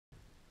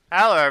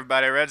Hello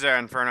everybody, Red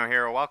Inferno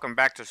here. Welcome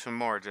back to some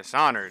more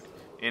Dishonored.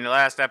 In the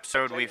last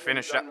episode we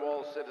finished up...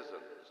 Dunwall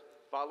citizens,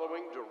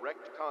 following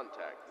direct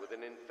contact with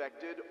an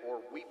infected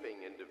or weeping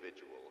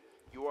individual,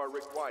 you are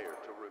required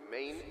to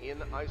remain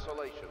in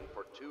isolation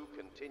for 2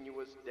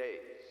 continuous days.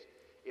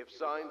 If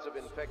signs of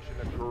infection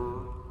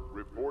occur,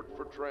 report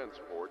for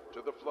transport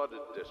to the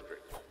flooded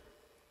district.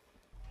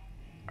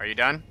 Are you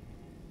done?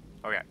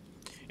 Okay.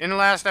 In the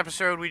last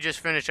episode we just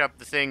finished up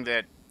the thing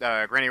that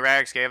Granny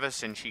Rags gave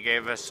us, and she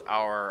gave us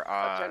our,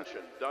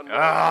 Attention, Dunwall.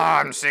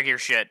 I'm sick of your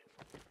shit.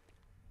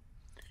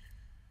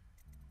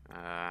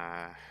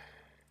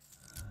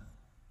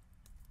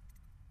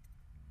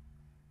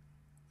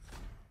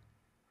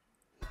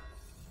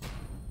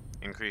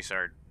 Increase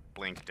our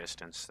blink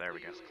distance. There we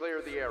go. Please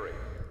clear the area.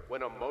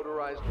 When a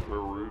motorized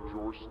carriage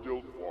or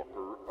stilt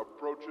walker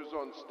approaches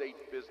on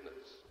state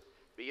business,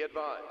 be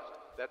advised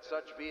that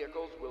such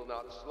vehicles will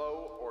not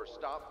slow or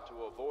stop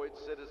to avoid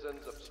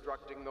citizens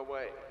obstructing the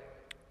way.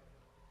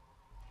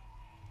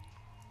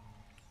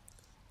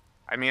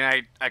 I mean,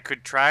 I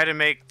could try to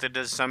make the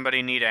 "does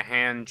somebody need a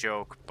hand"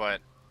 joke, but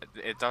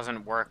it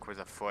doesn't work with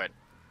a foot.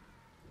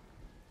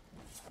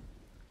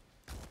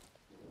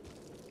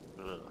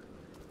 Ugh.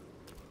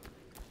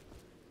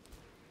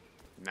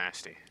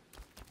 Nasty.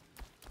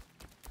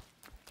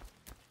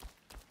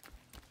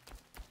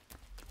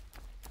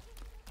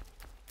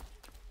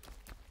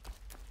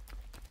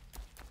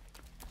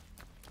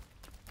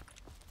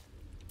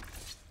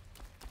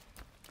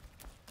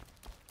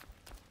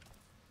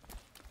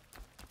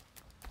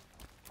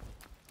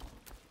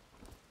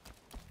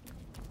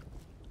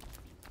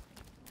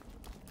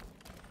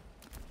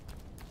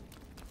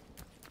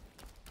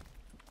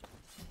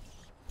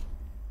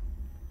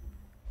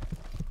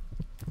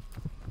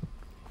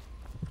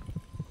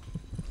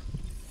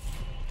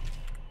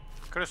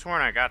 Could have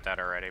sworn I got that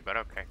already, but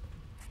okay.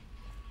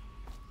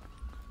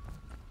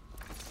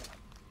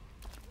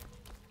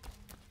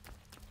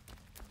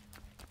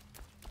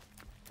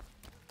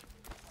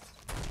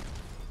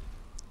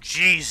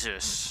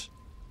 Jesus!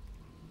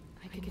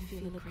 I can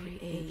feel a great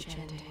age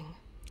ending.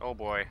 Oh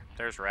boy,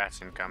 there's rats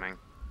incoming.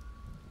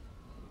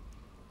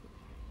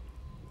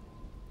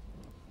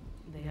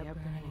 They are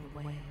burning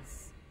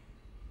ways.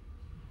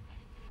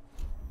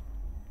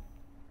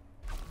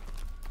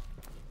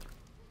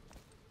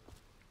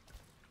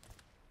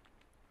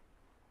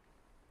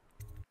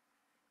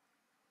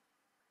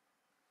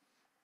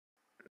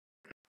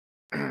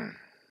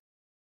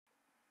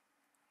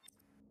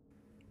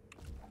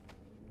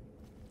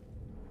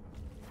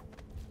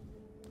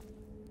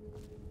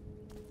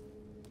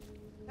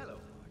 Hello,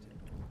 Martin.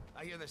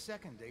 I hear the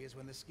second day is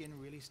when the skin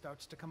really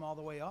starts to come all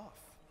the way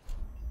off.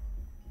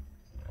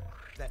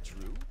 Is that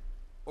true?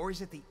 Or is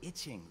it the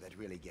itching that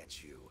really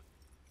gets you?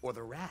 Or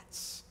the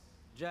rats?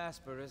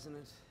 Jasper, isn't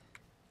it?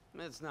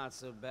 It's not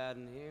so bad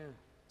in here.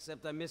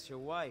 Except I miss your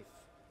wife.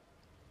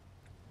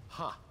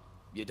 Huh.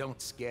 You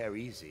don't scare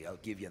easy, I'll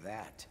give you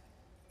that.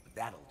 But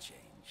that'll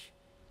change.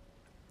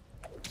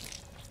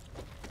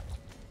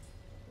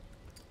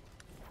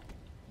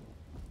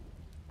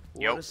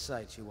 Yep. What a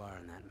sight you are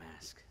in that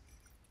mask.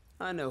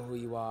 I know who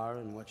you are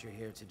and what you're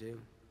here to do.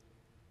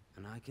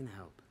 And I can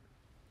help.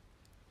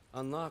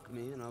 Unlock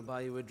me and I'll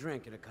buy you a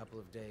drink in a couple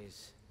of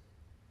days.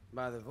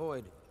 By the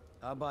void,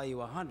 I'll buy you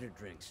 100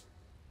 drinks.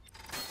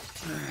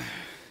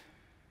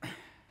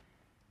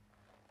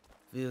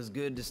 Feels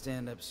good to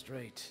stand up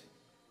straight.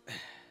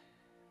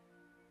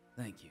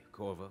 Thank you,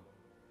 Corvo.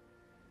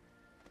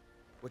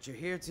 What you're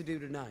here to do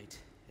tonight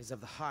is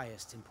of the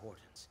highest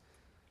importance.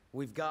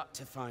 We've got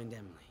to find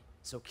Emily.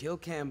 So kill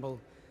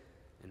Campbell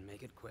and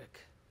make it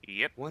quick.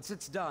 Yep. Once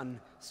it's done,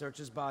 search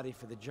his body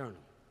for the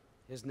journal.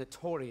 His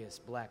notorious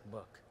black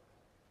book.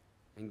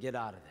 And get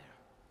out of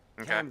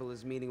there. Okay. Campbell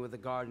is meeting with a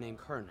guard named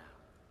Curnow.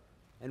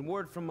 And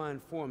word from my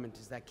informant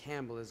is that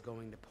Campbell is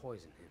going to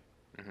poison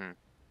him. Mm-hmm.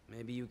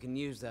 Maybe you can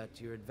use that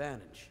to your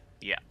advantage.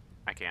 Yeah,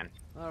 I can.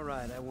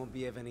 Alright, I won't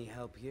be of any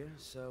help here,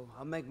 so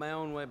I'll make my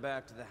own way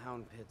back to the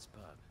Hound Pits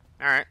pub.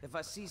 Alright. If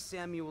I see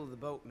Samuel the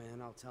boatman,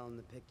 I'll tell him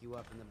to pick you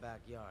up in the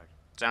backyard.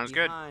 Sounds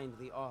good. Behind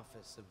the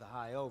office of the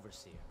High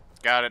Overseer.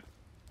 Got it.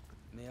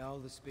 May all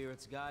the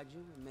spirits guide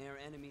you, and may our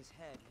enemy's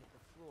head hit the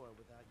floor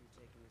without you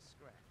taking a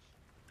scratch.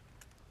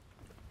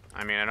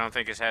 I mean, I don't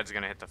think his head's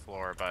gonna hit the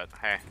floor, but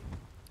hey.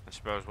 I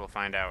suppose we'll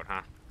find out,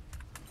 huh?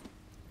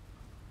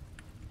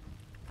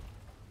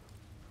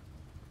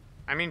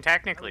 I mean,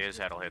 technically his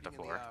head'll hit the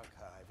floor.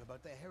 Archive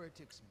about the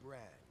heretic's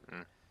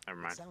brand. Never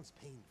mind. It sounds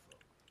painful.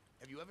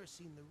 Have you ever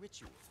seen the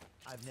ritual?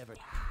 I've never...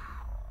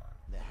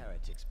 The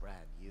heretic's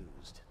brand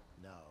used.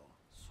 No,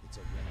 it's a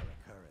rare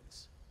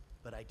occurrence.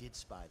 But I did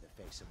spy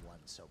the face of one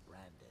so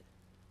branded.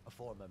 A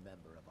former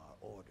member of our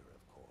order,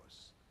 of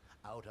course.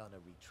 Out on a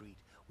retreat,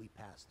 we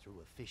passed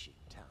through a fishing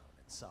town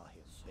and saw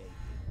him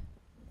begging.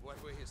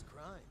 What were his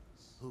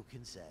crimes? Who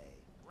can say?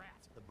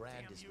 The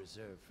brand is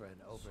reserved for an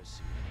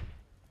overseer,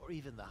 or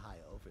even the High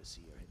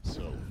Overseer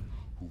himself,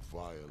 who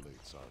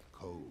violates our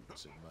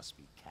codes and must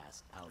be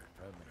cast out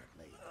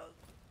permanently.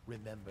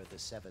 Remember the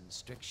 7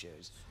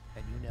 strictures,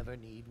 and you never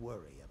need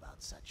worry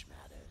about such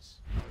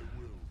matters.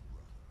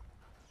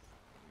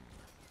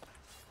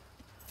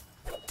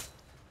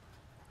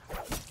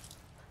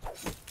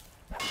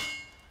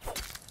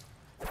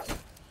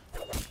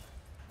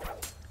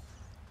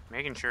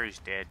 Making sure he's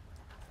dead.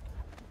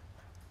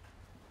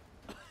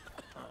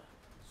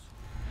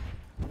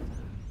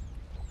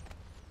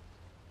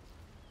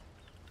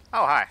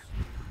 Oh, hi.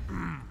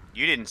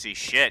 You didn't see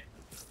shit.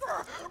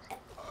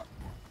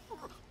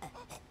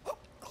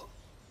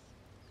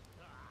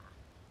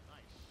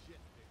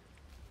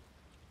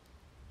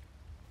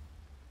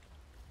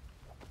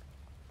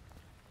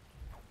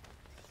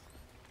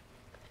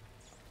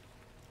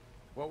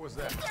 What was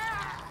that?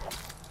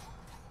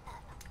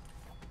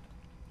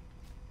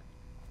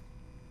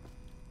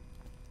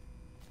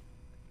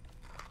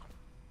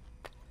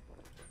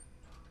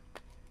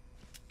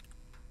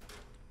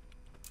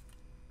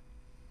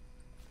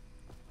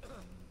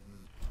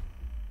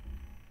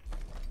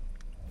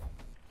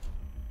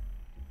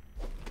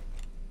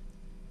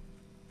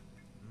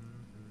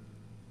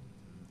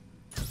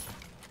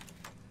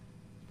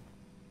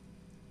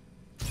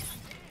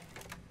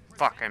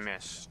 Fuck, I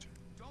missed.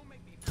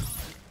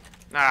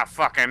 Ah,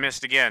 fuck, I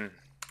missed again.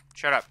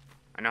 Shut up.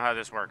 I know how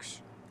this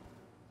works.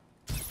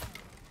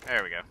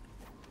 There we go.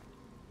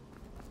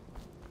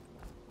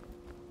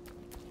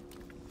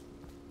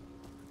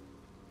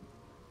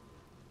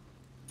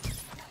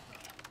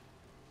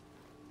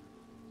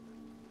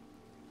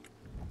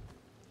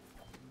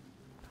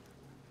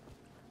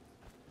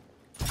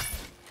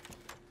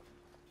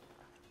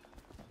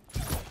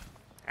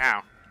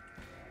 Ow.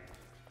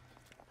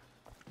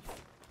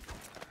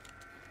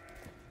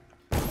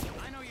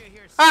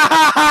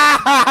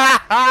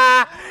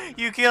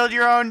 You killed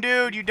your own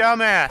dude, you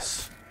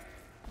dumbass.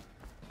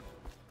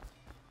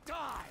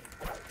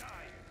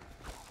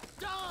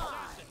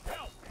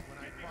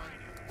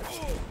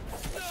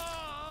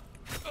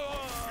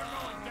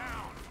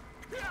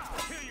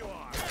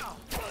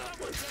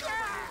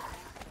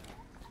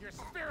 Your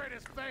spirit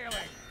is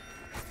failing.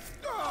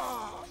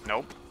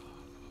 Nope.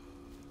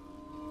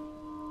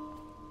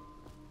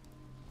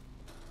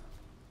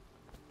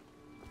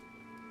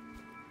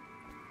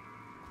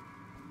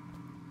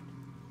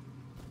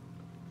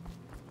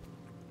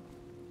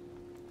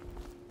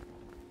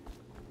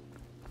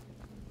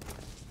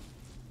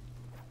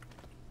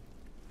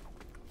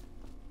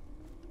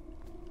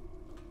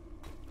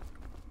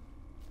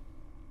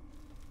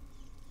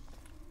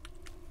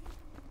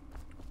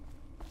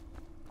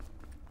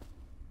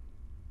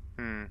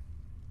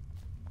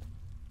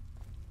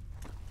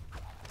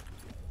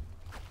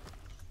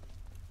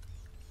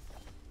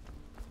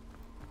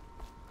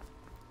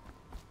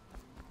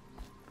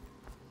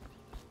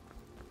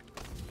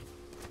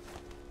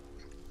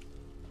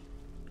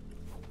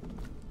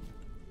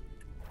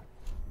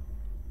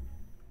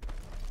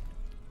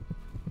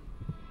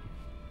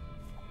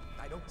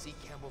 I don't see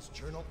Campbell's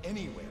journal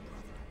anywhere,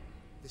 brother.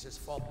 This is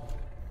fault.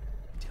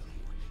 Tell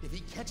you, if he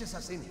catches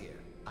us in here...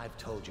 I've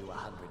told you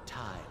 100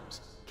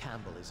 times.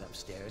 Campbell is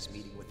upstairs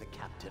meeting with the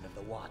captain of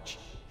the watch.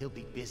 He'll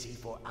be busy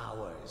for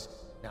hours.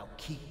 Now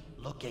keep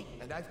looking.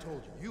 And I've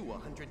told you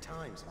 100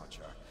 times,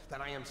 Archer,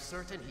 that I am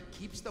certain he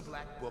keeps the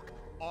Black Book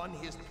on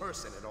his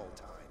person at all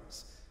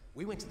times.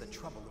 We went to the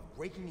trouble of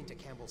breaking into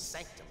Campbell's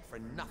sanctum for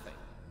nothing.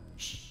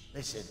 Shh,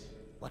 listen.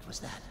 What was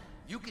that?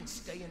 You can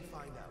stay and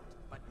find out,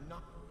 but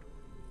not...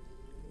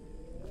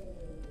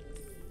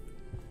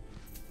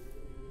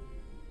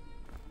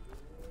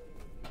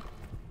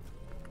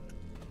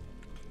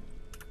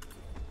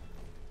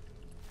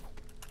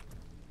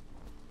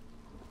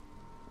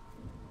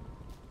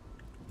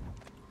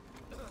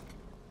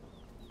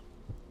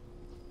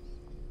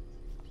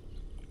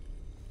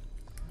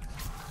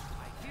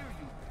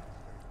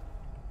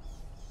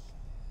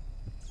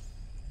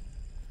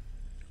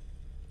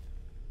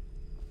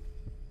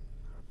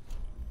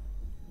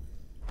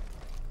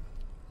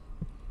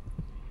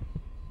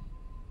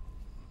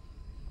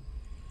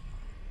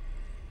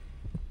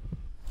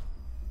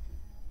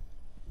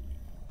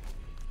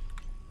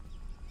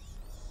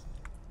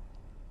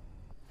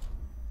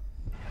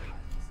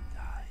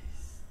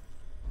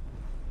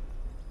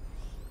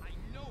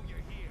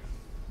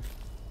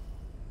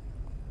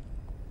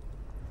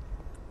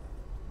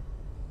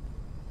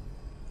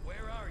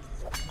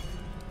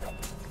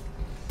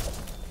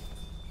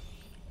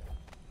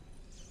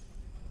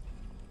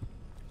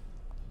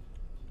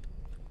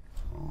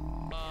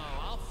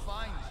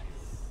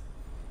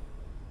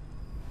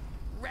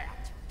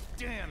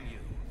 Damn you!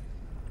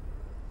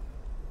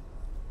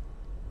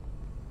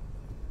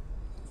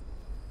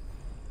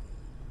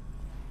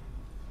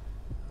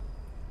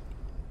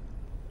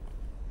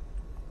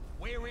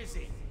 Where is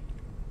he?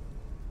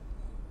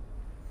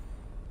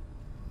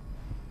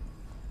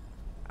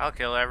 I'll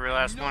kill every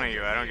last one of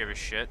you. I don't give a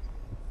shit.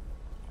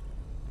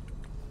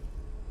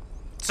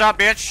 What's up,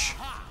 bitch?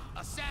 Aha!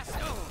 Assassin!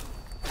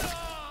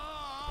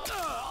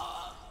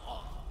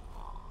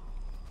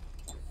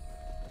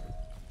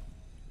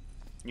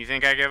 You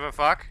think I give a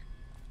fuck?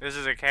 This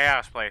is a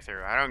chaos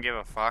playthrough. I don't give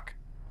a fuck.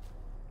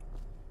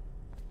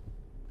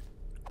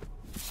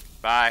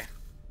 Bye.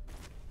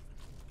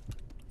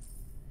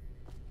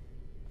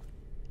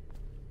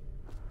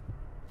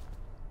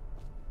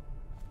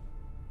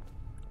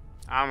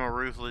 I'm a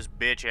ruthless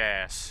bitch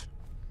ass.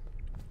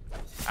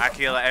 I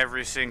kill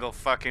every single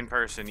fucking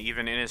person,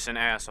 even innocent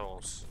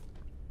assholes.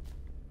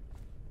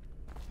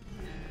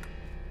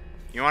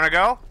 You wanna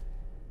go?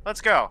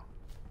 Let's go.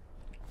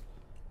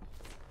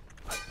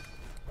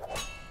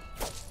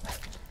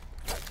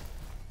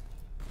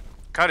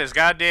 Cut his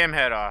goddamn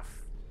head off.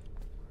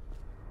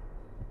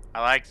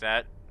 I like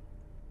that.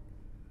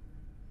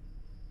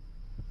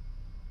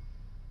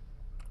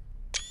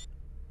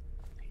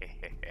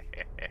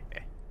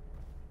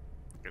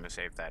 Gonna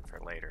save that for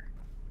later.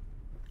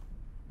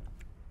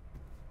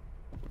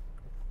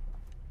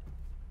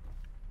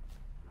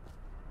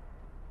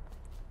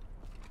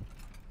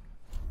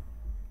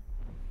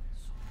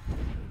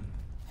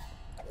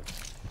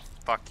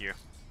 Fuck you.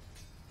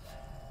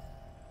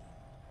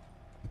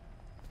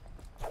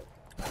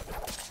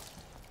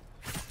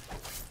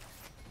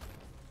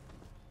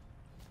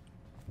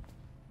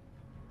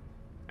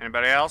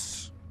 Anybody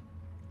else?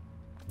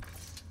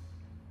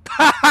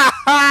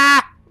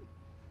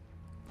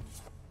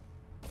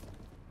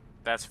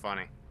 That's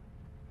funny.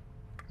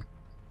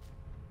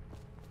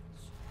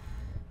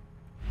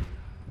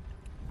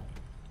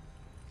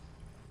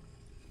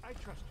 I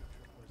trust your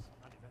trip was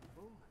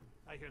uneventful.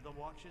 I hear the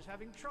watch is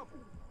having trouble.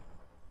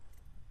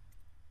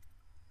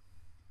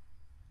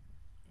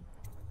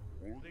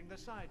 Holding the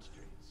side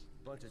streets.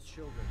 Bunch of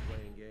children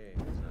playing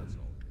games, that's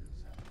all it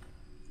is.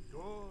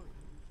 Good.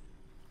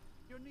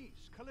 Your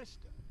niece,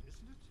 Callista,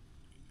 isn't it?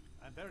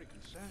 I'm very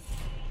concerned.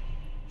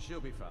 She'll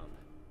be found.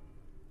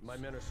 My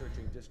men are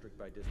searching district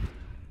by district.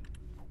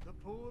 The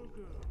poor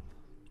girl.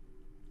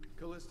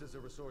 Callista's a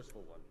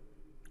resourceful one.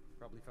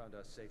 Probably found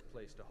a safe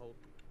place to hold.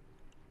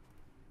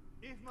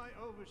 If my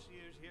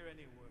overseers hear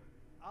any word,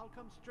 I'll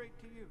come straight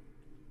to you.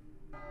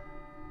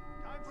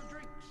 Time for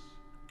drinks.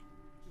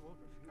 You won't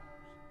refuse.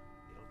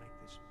 It'll make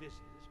this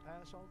business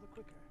pass all the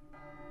quicker.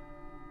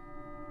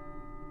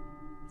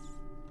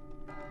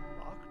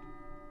 Locked?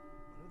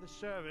 One of the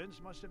servants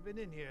must have been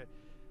in here.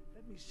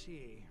 Let me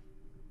see.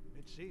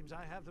 It seems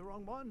I have the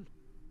wrong one.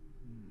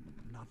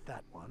 Not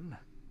that one.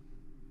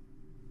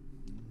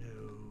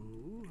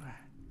 No.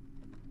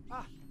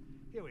 Ah,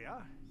 here we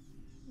are.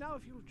 Now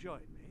if you'll join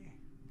me.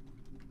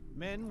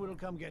 Men will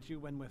come get you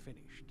when we're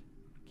finished.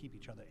 Keep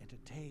each other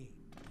entertained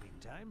in the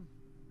meantime.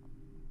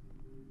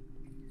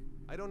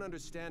 I don't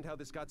understand how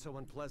this got so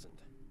unpleasant.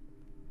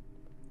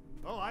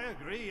 Oh, I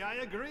agree, I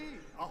agree.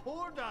 A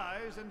whore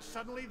dies and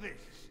suddenly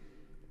this.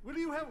 Will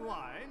you have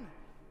wine?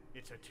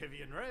 It's a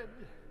Tivian red.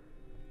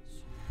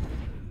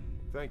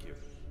 Thank you.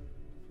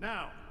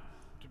 Now,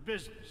 to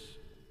business.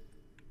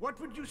 What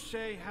would you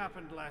say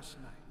happened last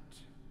night?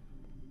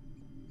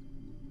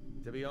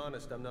 To be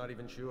honest, I'm not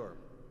even sure.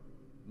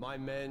 My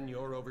men,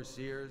 your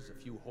overseers, a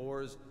few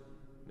whores,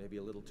 maybe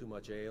a little too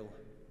much ale.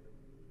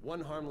 One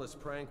harmless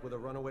prank with a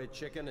runaway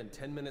chicken, and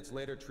 10 minutes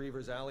later,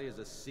 Trevor's Alley is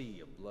a sea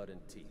of blood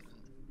and teeth.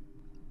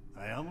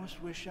 I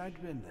almost wish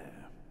I'd been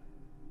there.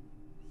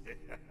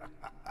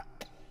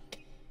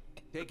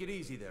 Take it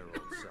easy there,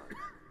 old son.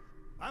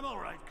 I'm all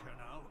right,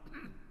 Curnow.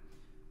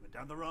 Went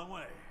down the wrong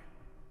way.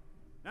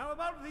 Now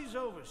about these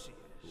overseers.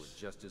 Who was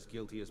just as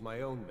guilty as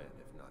my own men,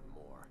 if not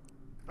more.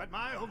 But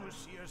my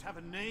overseers have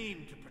a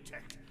name to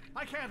protect.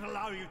 I can't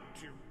allow you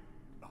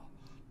to...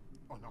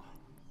 Oh no.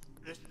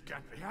 This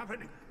can't be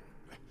happening.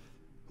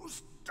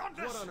 Who's done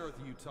this? What on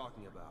earth are you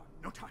talking about?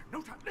 No time,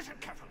 no time. Listen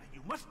carefully.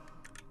 You must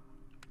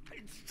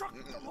instruct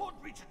the Lord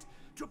Regent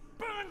to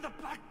burn the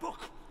Black Book.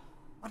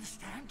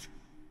 Understand?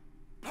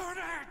 Burn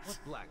it! What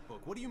Black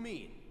Book? What do you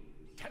mean?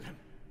 Tell him.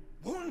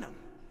 Warn them.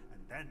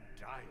 And then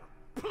die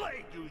of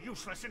plague, you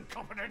useless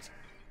incompetent.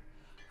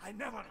 I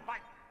never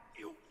liked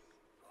you.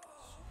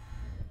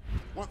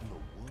 What in the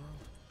world?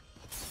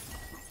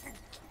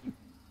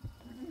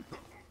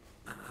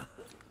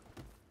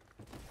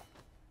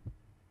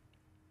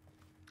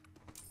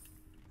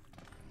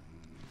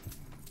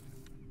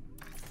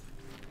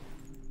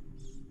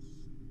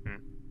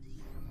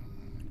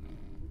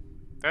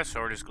 That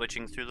sword is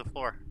glitching through the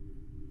floor.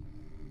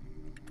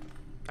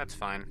 That's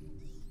fine.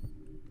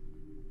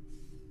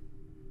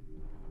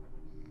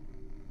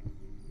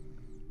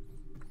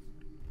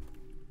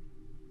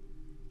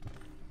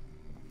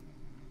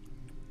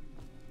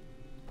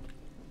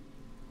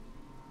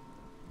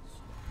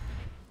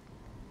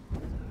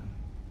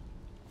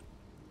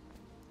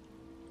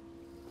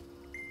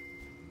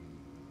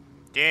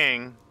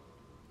 Dang.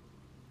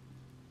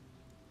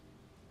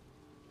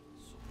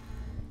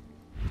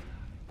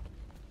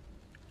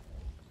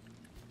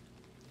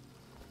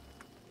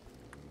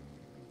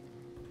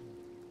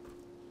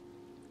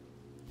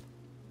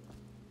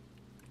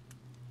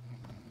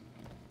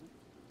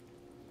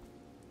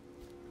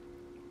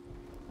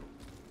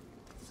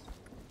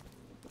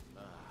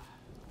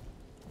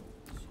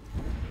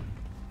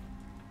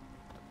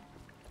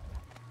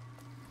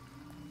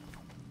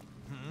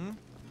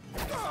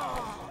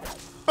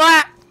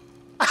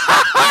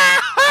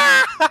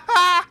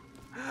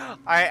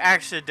 I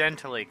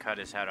accidentally cut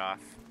his head off.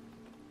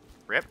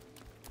 Rip.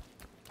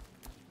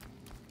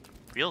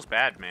 Feels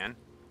bad, man.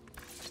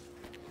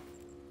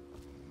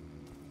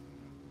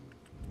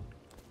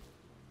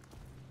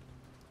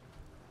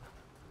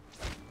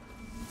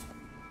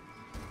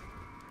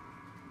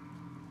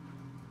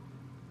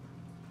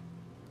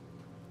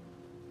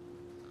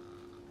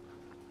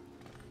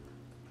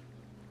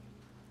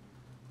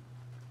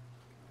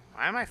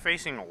 Why am I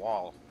facing a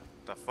wall?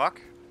 The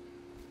fuck?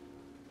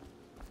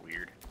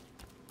 Weird.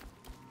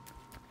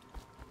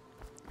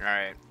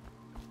 Alright.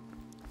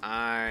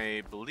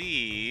 I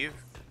believe...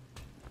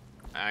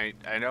 I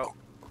know...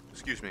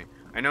 Excuse me.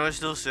 I know it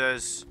still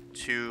says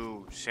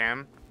to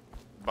Sam,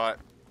 but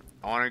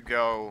I want to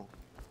go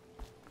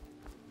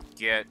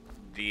get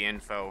the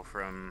info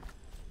from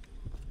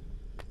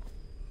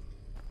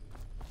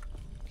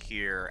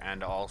here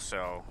and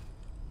also...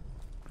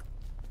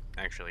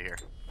 Actually, here.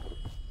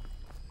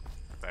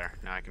 There.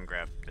 Now I can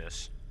grab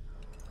this.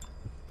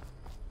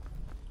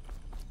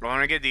 I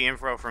want to get the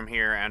info from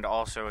here, and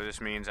also this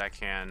means I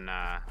can,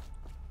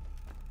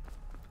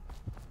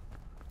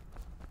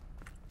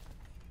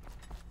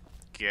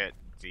 get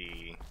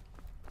the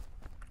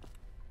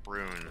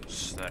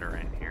runes that are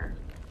in here.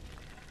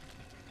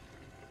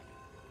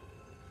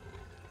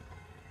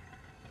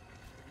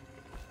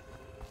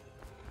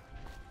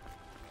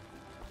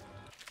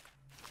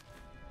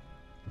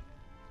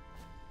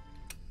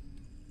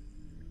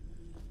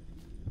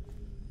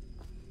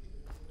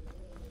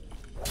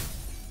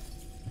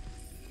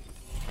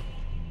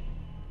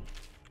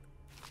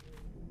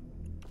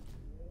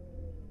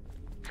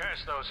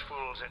 Curse those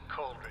fools at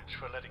Coldridge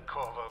for letting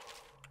Corvo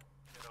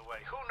get away.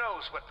 Who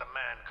knows what the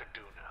man could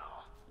do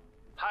now?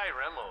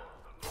 Hiram, or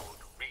the Lord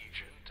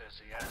Regent, as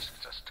he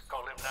asks us to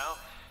call him now,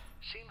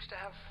 seems to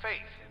have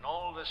faith in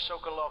all the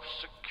Sokolov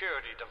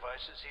security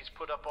devices he's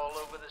put up all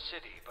over the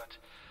city, but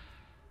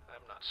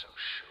I'm not so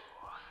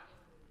sure.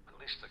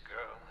 At least the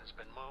girl has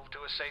been moved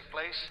to a safe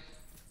place.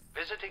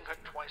 Visiting her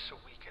twice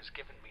a week has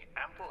given me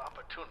ample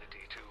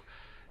opportunity to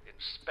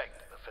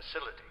inspect the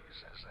facilities,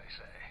 as they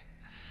say.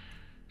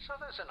 So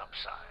there's an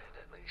upside,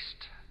 at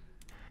least.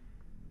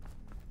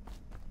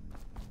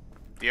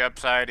 The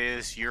upside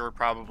is you're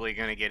probably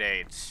gonna get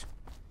AIDS.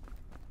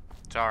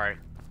 Sorry.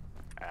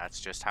 That's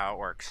just how it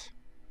works.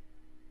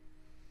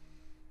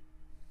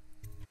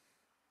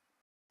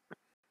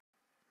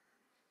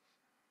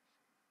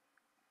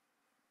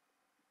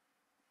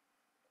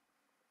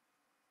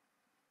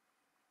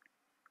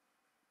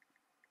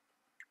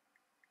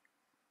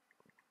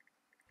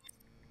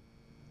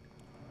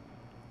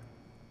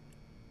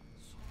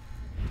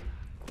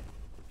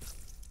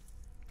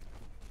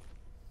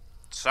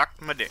 Suck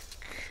my dick.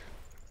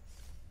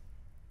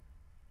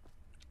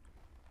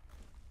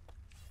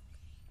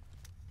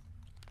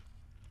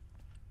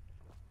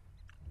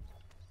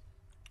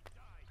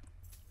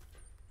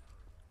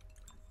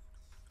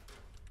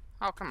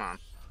 Oh, come on.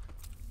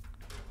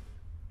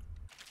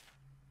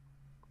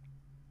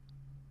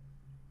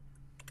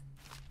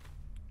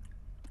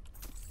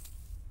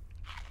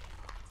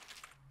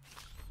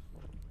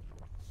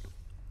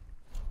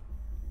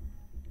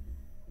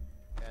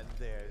 And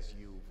there's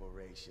you,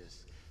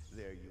 Voracious.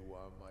 There you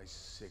are, my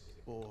sick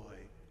boy.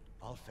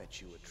 I'll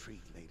fetch you a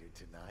treat later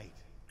tonight.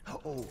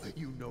 Oh,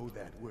 you know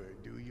that word,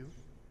 do you?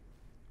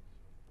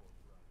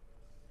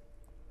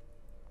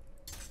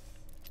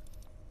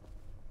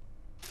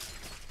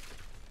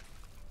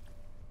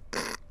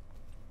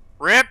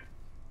 Rip!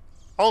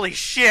 Holy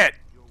shit!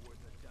 You're worth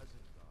a dozen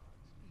gods,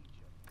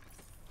 each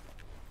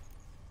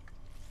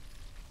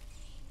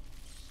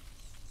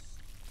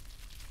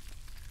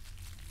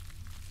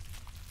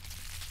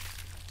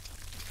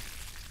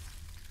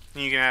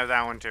of You can have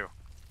that one too.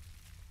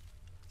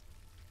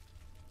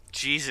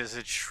 Jesus,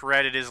 it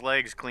shredded his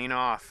legs clean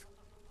off.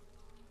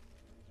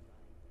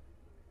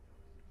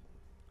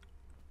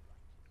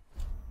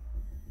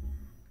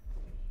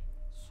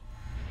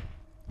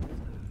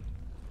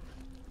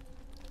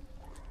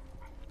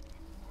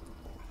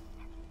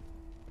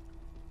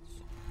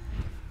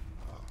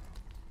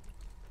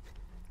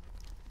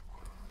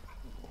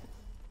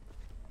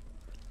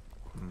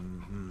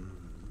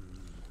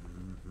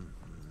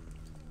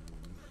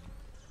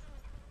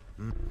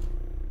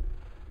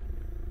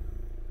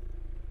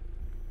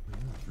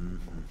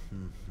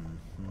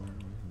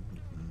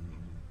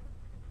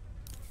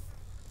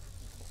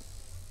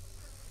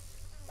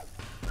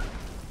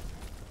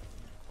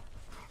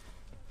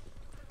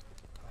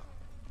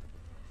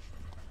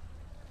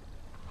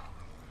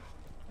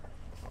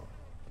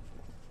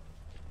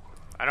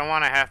 I don't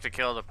want to have to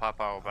kill the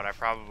puppo, but I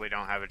probably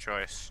don't have a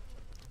choice.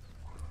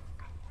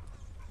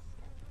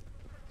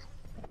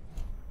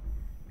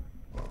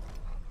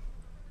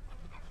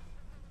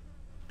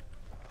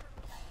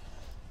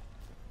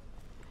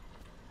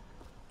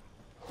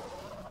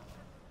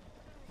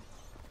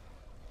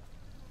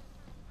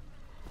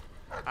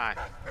 Hi.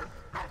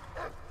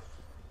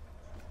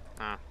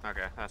 Oh,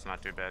 okay, that's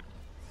not too bad.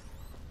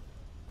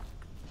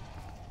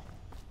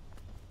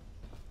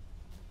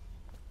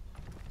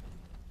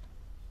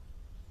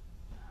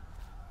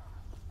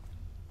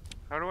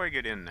 How do I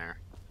get in there?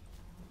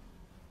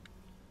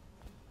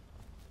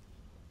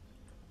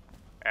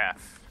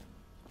 F.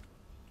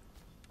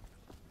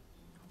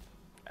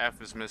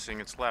 F is missing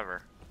its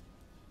lever.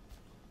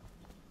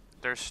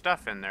 There's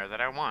stuff in there that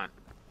I want.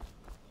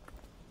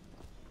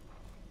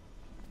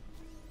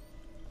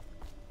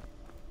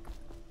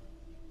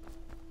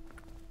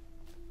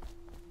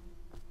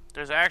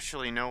 There's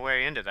actually no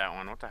way into that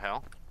one. What the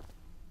hell?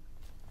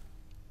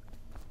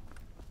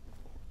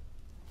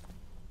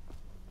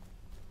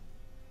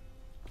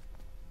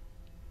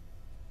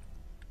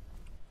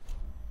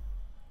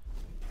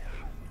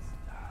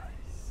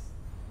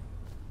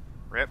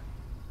 Rip.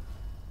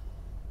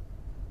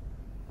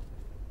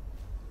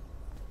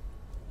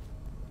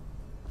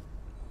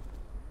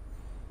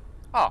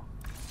 Oh,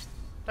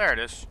 there it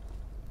is.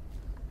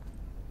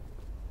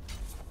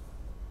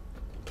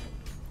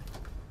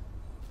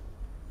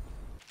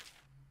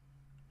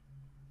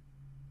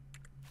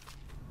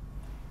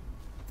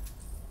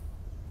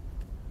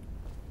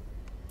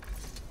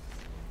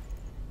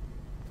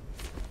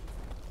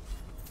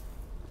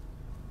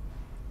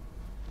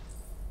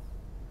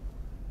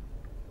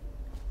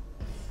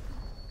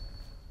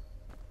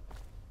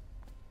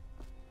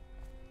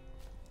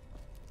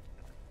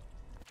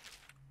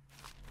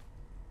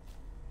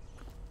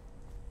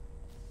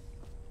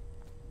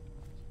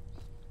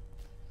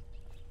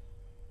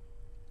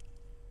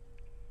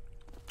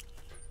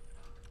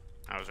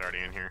 I was already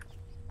in here.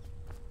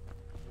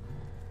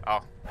 Oh.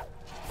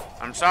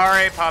 I'm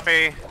sorry,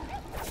 puppy.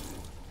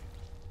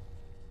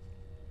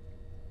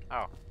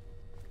 Oh.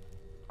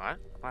 What?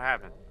 What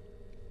happened?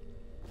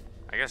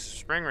 I guess the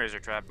spring razor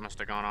trap must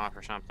have gone off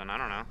or something. I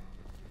don't know.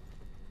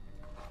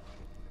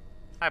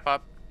 Hi,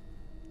 pup.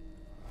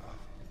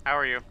 How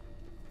are you?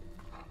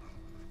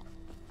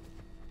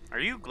 Are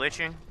you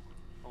glitching?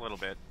 A little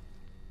bit.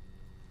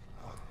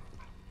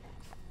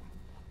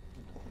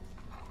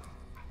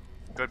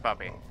 Good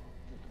puppy.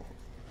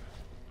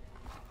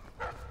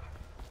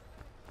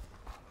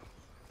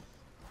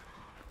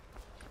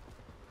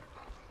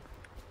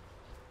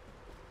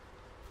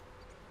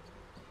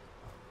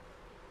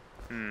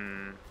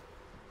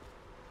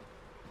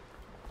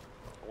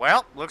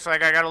 Well, looks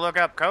like I gotta look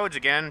up codes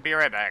again. Be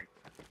right back.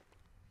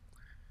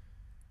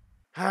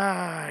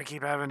 I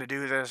keep having to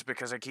do this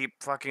because I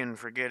keep fucking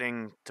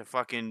forgetting to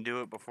fucking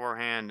do it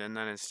beforehand, and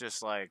then it's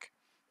just like,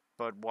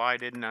 but why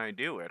didn't I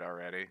do it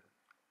already?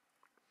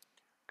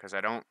 Because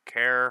I don't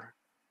care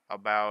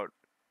about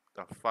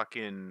the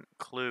fucking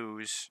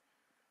clues,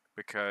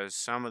 because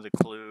some of the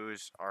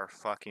clues are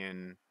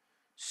fucking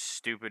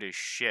stupid as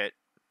shit.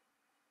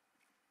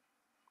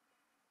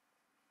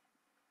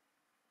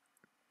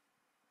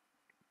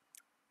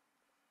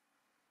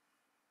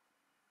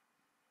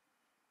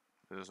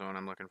 Is this the one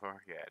I'm looking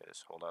for? Yeah, it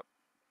is. Hold up.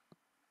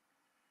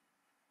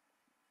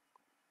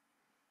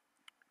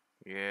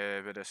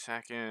 Give it a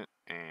second,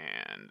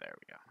 and there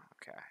we go.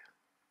 Okay.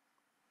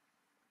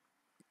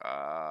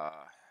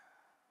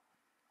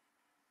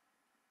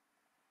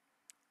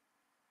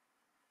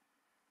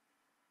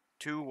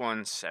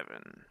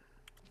 217.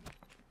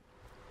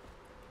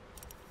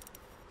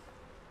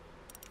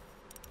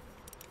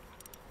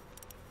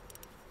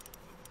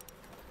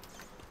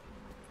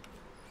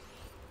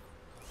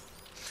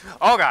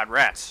 Oh god,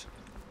 rats.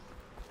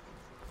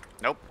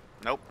 Nope.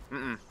 Nope.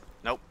 Mm-mm.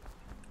 Nope.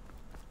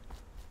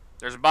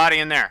 There's a body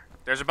in there.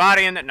 There's a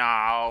body in there.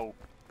 No.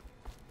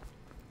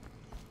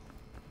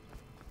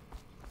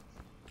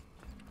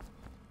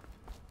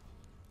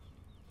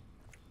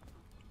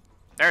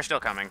 They're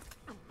still coming.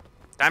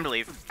 Time to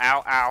leave.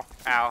 Ow, ow,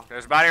 ow.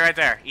 There's a body right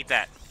there. Eat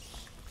that.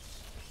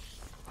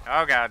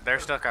 Oh god, they're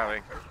still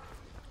coming.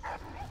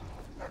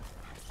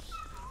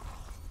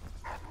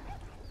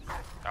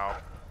 Oh.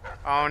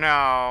 Oh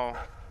no.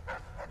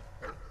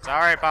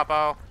 Sorry,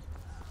 Popo.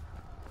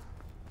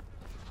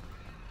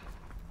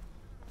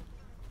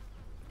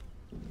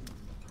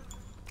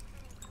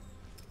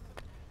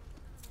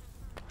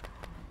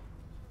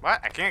 What?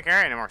 I can't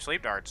carry any more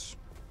sleep darts.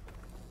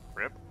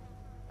 Rip.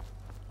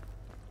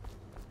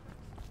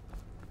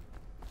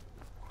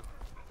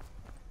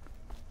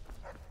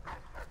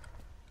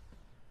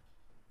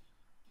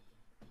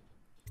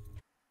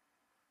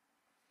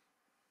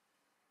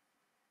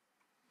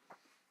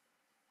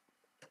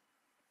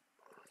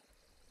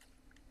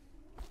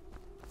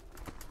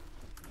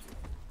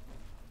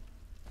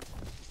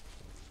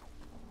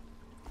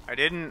 I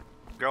didn't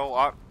go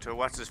up to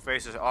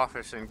What's-His-Face's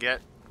office and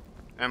get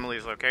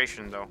Emily's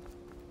location, though.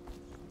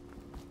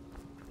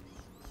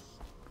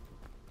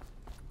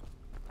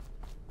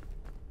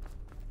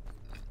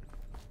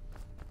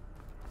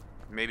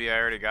 Maybe I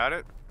already got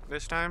it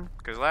this time?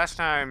 Because last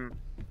time,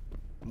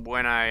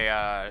 when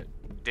I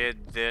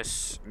did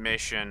this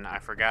mission, I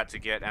forgot to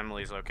get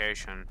Emily's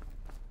location.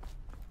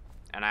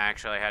 And I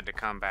actually had to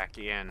come back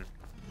in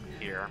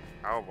here.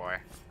 Oh boy.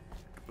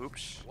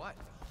 Oops. What?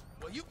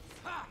 Well, you...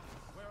 Ha!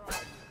 Where are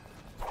you?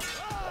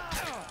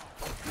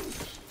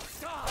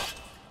 Promotion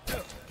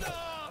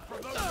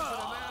for the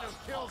man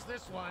who kills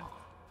this one.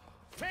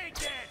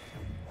 Take it!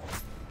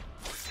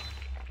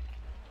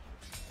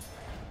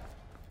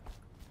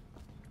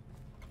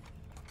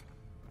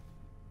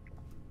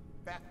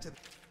 Back to the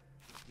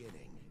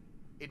beginning.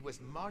 It was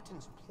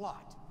Martin's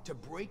plot to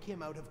break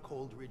him out of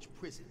Coldridge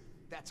Prison.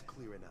 That's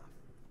clear enough.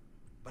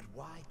 But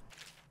why?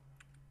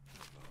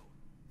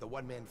 The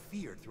one man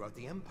feared throughout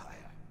the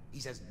Empire.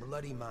 He's as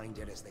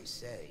bloody-minded as they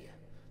say.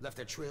 Left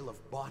a trail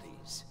of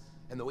bodies.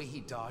 And the way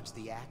he dodged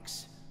the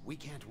axe, we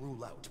can't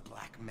rule out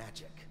black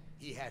magic.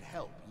 He had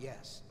help,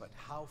 yes, but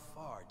how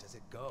far does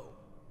it go?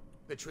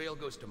 The trail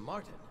goes to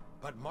Martin,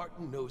 but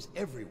Martin knows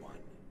everyone.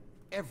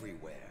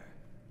 Everywhere.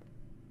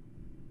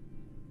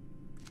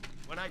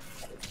 When I...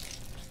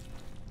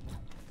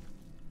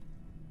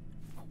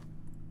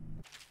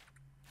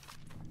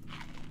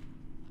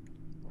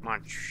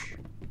 punch.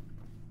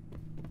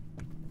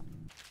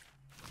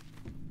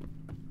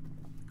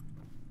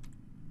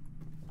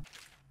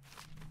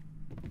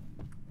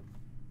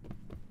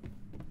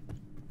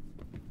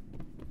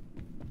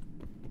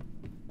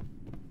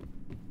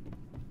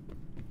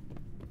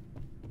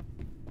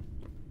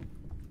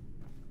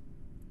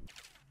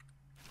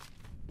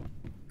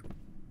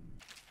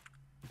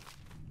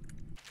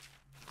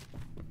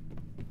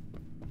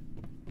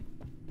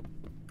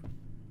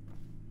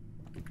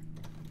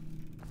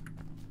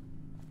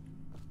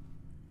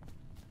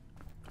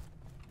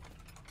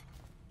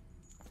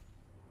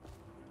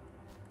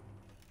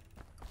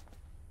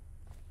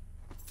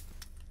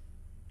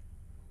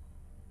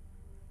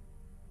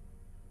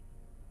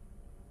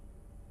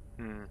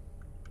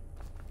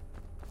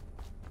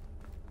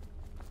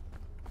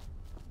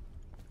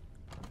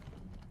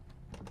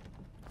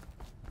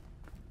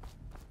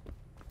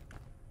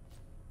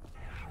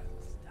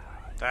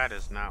 That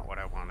is not what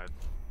I wanted.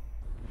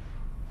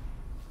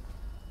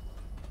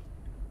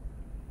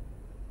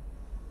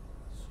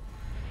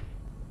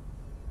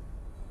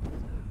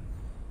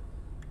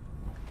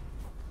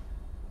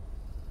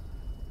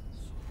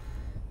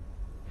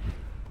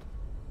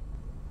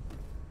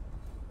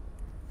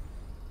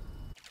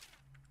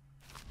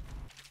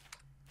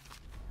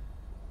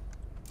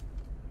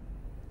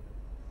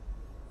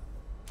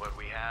 What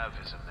we have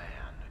is a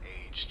man,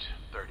 aged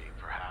 30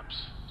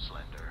 perhaps,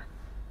 slender,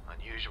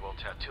 unusual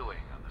tattooing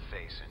on the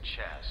face and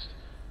chest,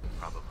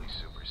 probably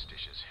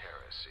superstitious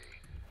heresy,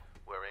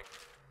 wearing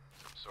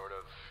some sort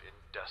of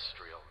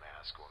industrial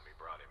mask when we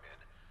brought him in,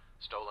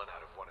 stolen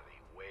out of one of the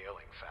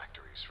whaling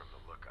factories from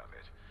the look of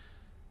it.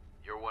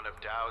 You're one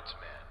of Dowd's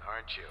men,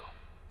 aren't you?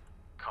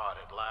 Caught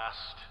at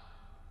last?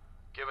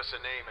 Give us a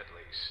name at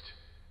least.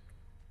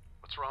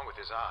 What's wrong with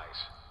his eyes?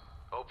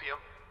 Opium?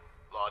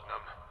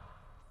 Laudanum?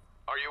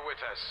 Are you with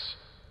us?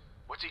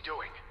 What's he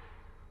doing?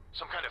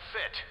 Some kind of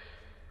fit?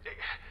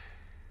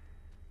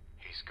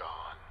 He's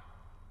gone.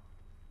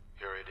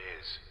 Here it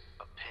is,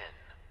 a pin,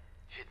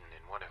 hidden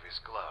in one of his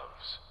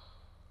gloves.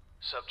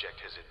 Subject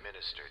has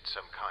administered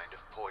some kind of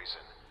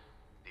poison.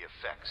 The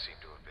effects seem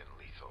to have been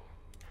lethal.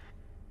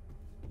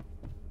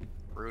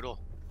 Brutal.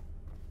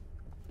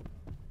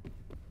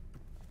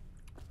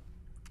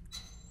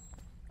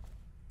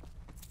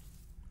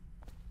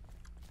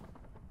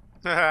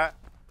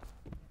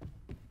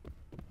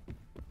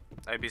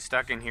 I'd be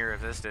stuck in here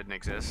if this didn't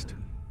exist.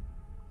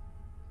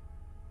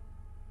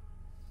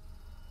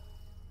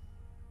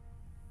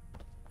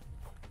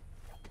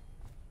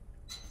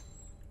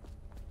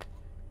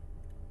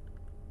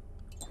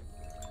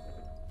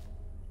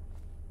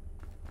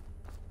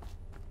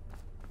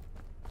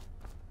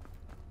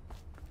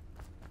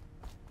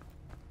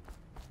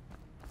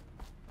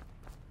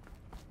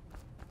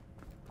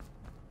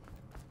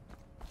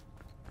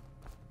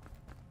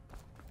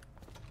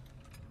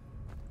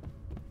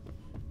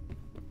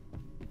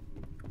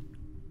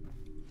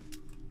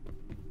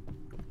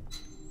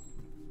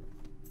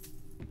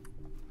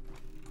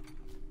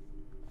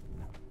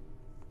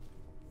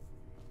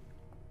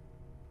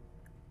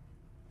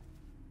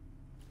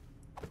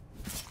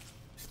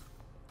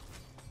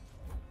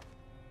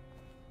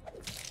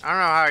 I don't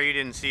know how you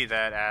didn't see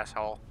that,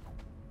 asshole.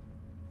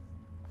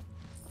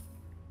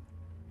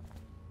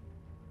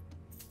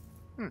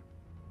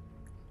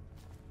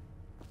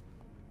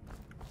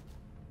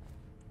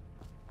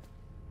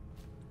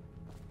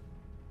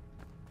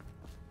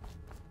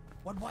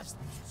 What was that?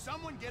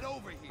 Someone get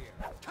over here!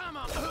 Come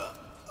on!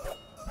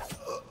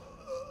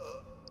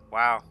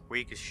 Wow,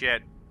 weak as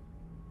shit.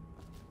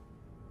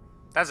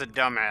 That's a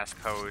dumbass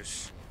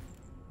pose.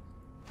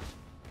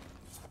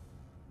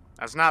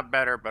 That's not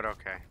better, but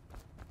okay.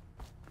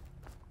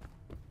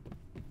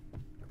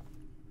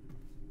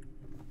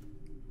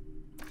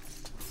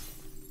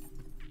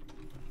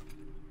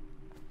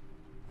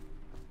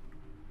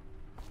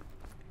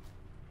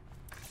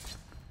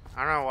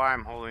 I don't know why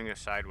I'm holding this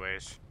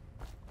sideways.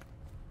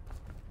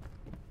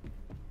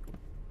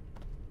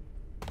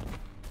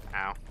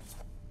 Ow.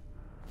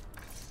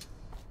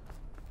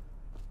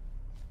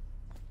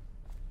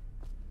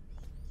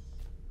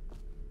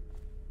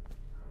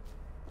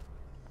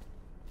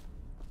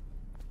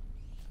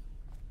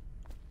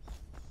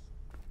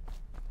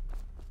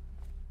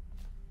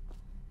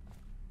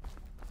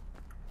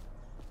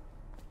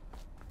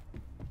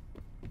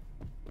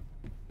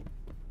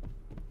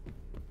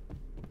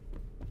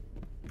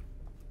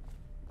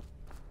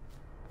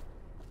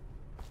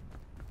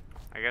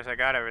 I guess I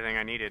got everything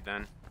I needed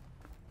then.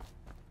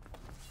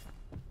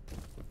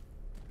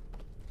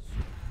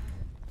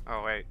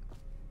 Oh, wait.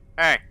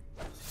 Hey!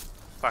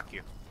 Fuck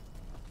you.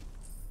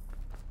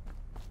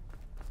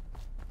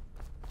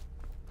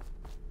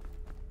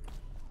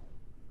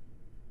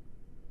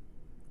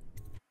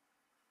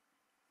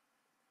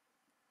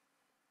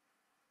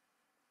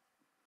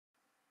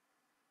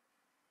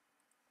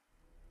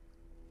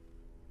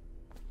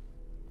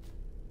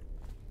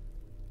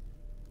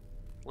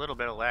 A little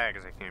bit of lag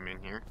as I came in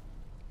here.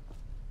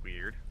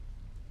 Weird.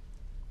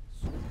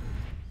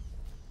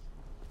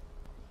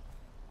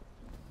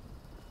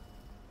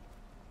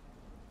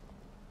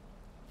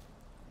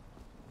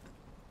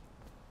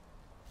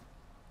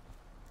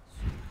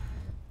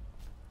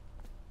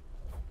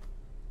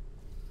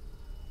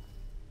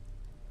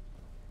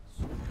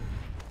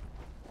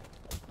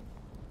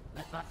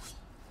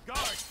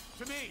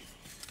 to me.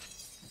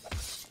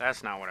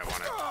 That's not what I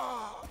wanted.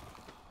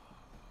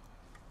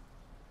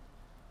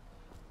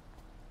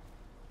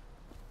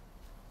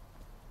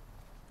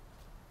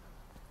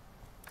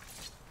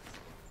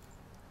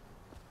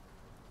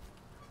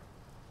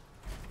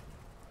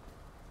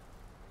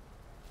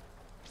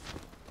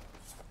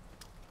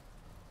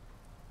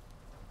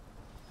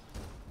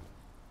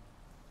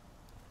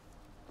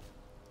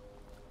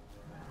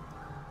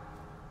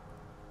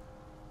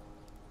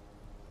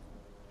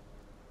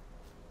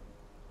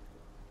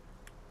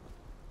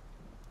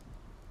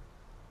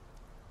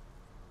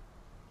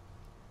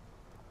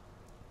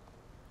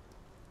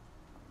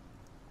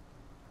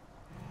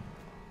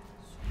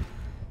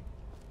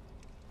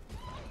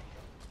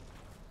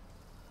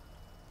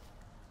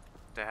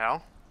 The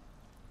hell?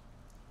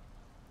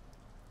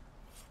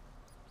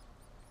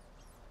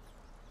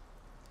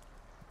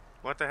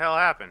 What the hell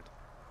happened?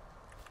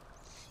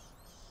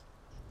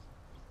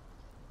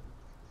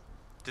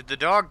 Did the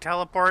dog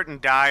teleport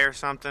and die or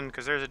something?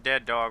 Because there's a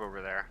dead dog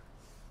over there.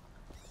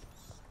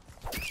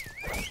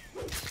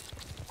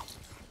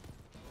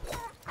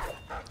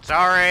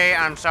 Sorry,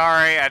 I'm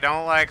sorry. I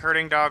don't like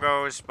hurting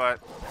doggos, but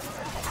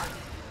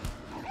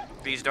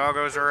these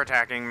doggos are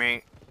attacking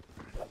me.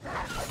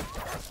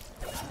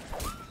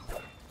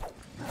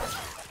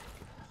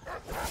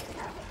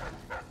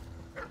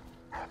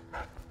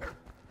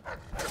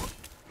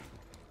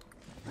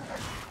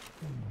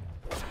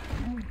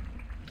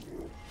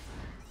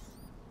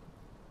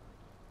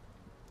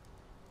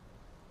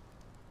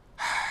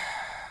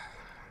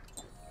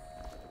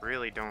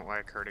 Really don't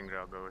like hurting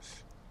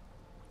doggos.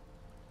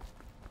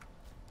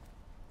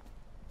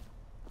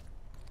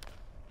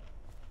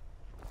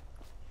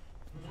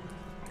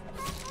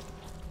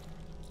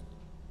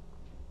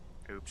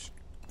 Oops.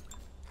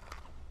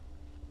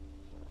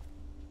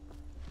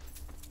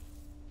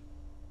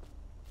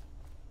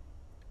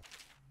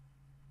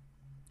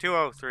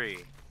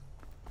 $203.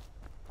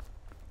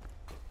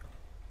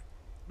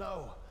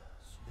 No,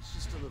 it's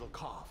just a little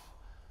cough.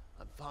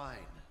 I'm fine.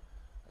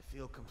 I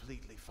feel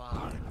completely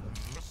fine.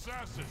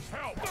 Assassins,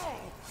 help!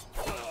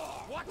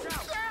 Watch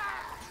out!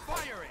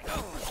 Firing!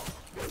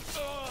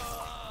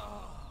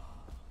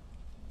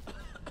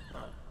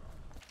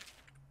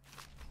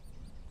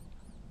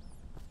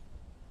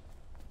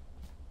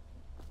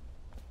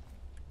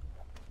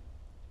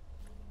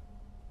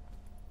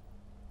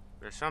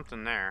 There's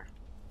something there.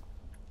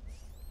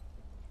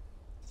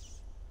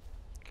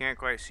 Can't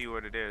quite see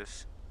what it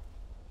is.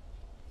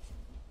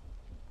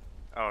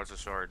 Oh, it's a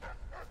sword.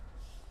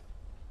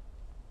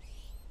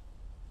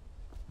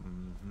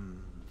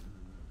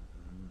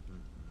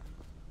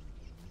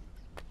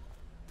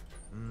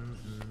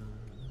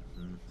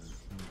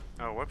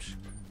 Oh, whoops.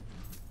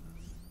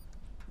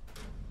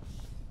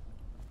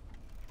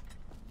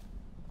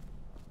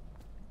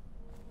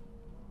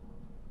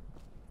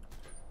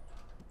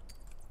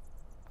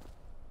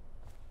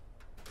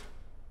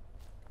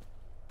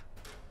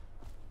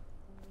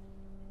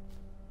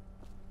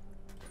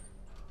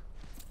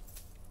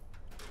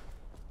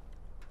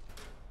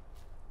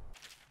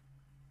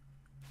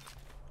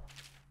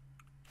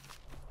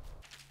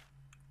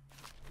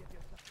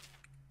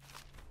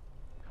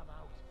 Come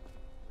out.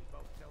 We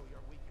both know you're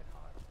weak at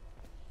heart.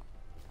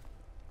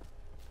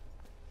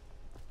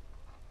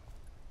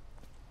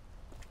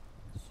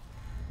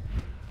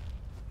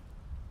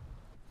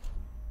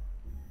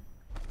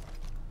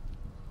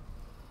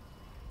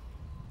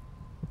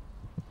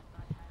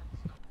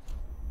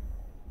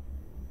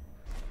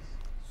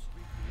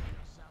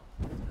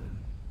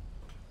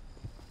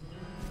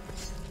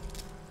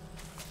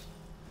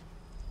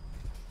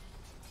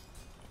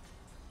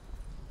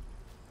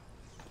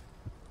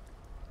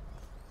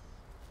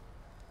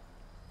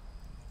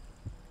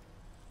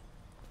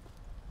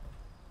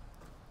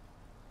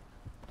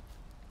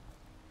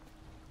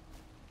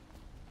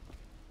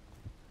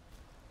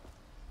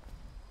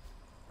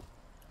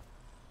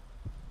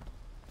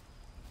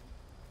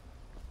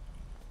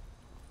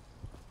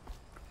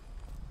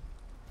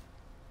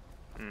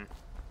 Hmm.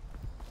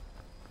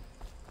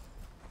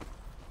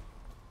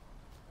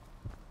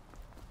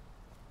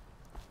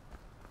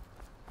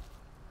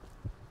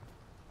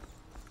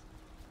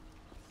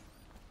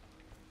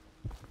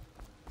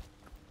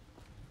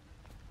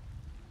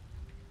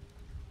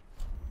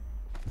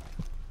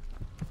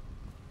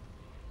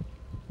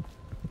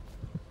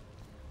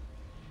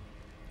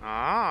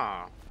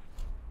 Ah.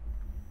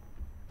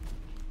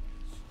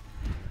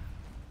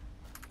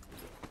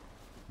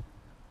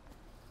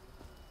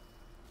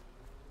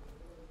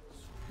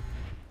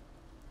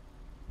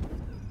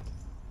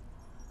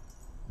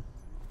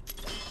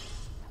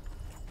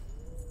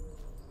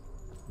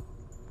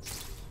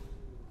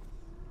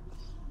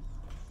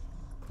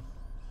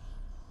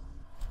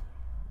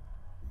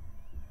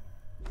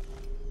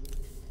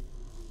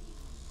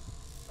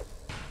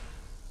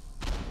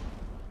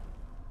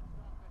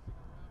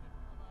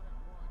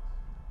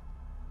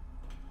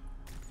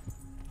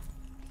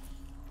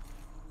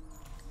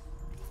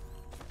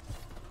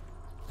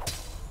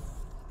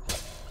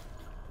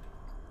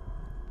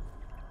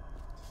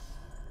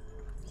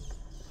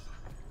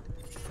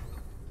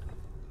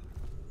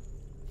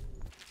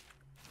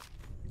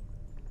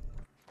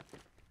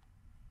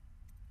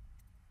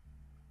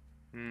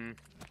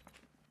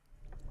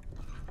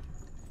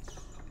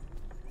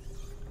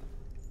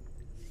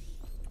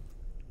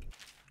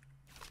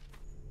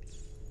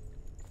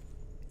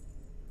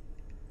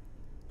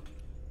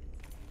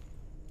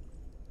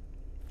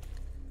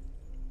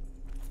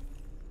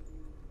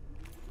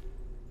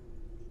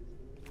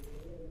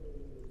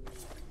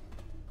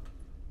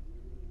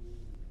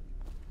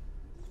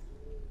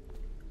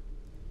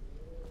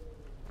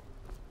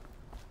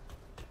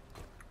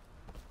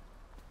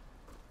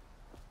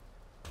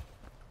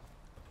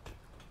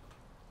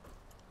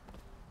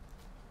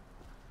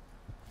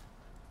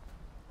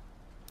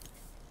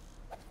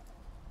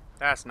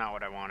 That's not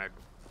what I wanted.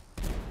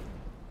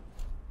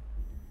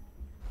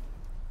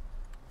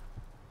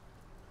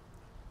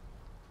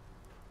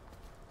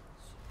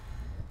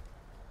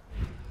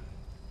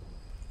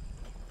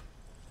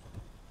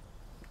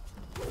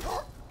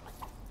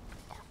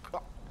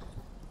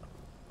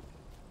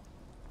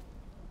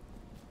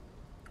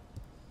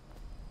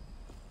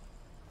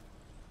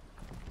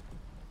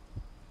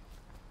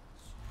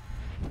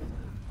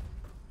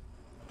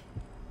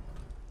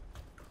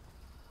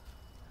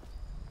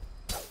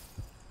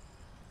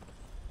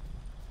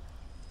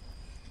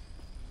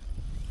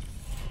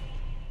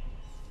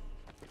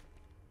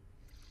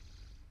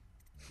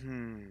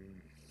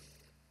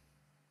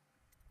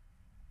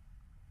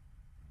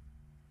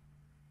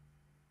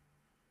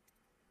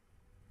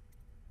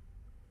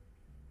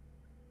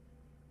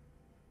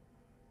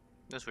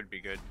 This would be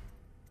good.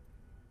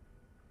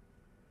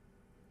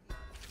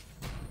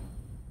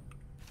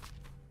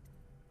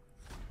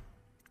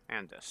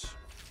 And this.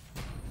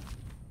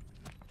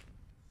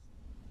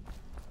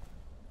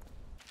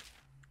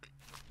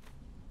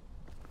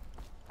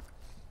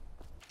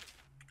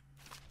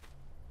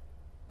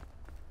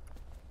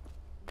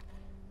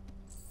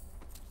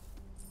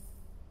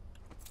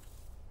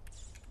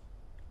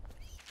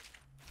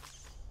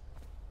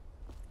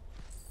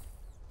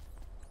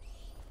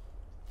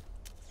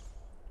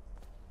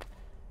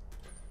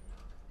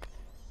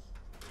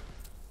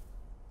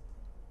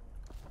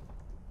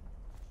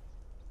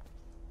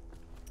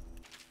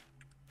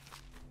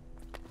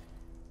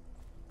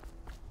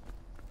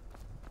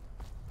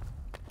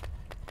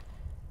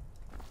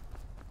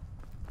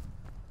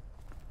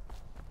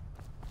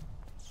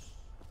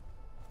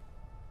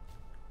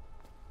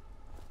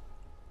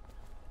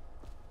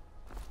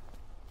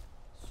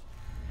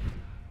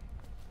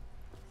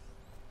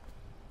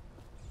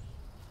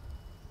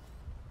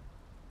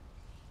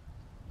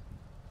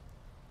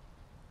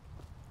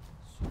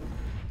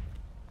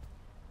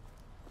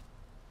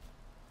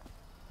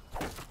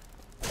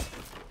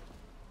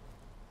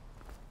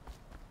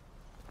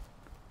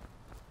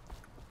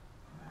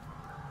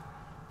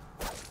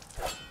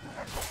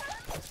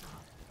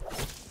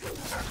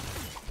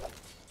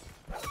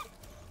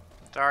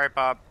 Sorry,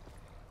 Pop.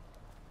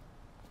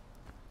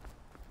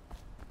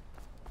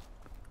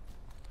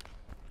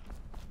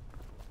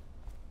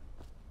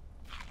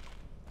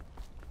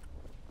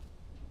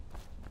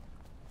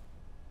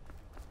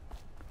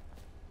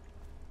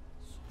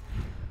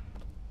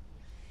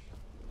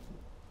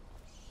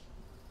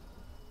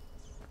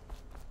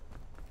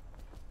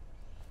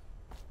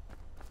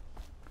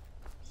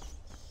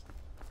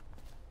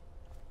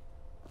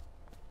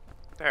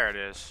 There it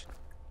is.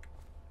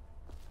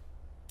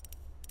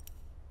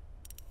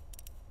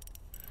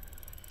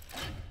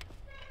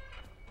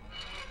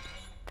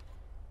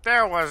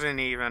 There wasn't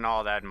even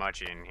all that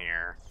much in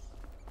here.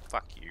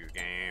 Fuck you,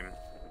 game.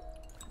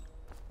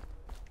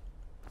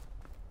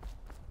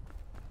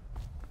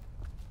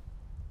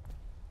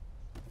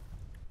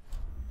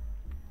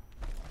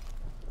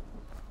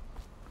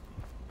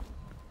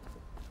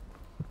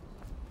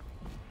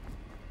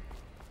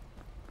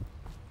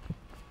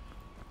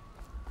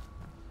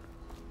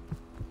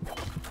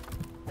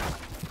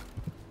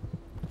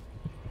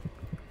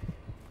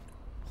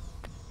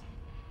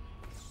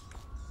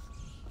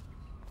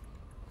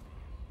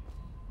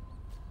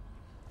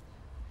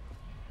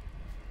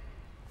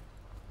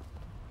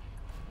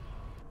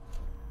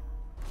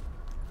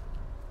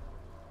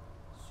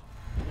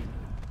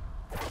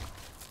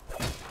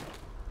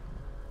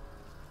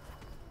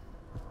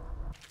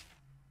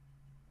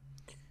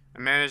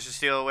 I managed to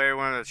steal away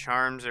one of the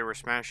charms they were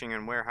smashing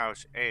in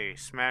Warehouse A.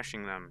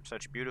 Smashing them.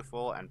 Such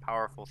beautiful and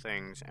powerful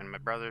things, and my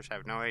brothers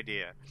have no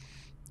idea.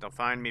 They'll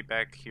find me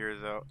back here,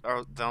 though.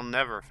 Or they'll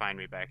never find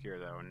me back here,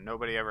 though.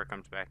 Nobody ever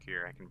comes back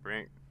here. I can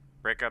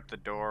break up the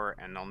door,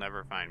 and they'll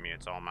never find me.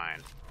 It's all mine.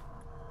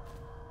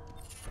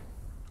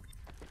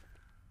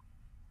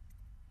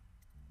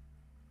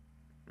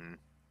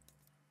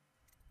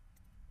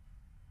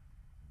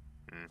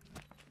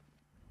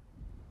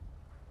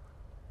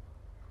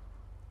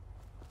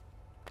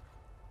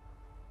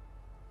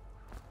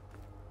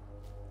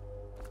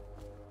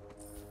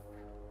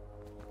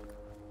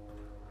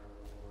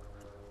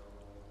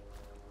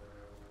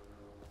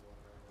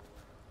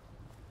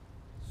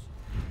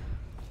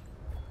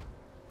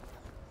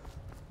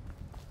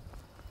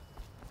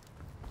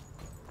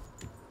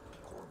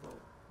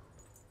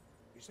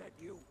 Is that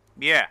you?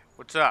 Yeah,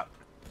 what's up?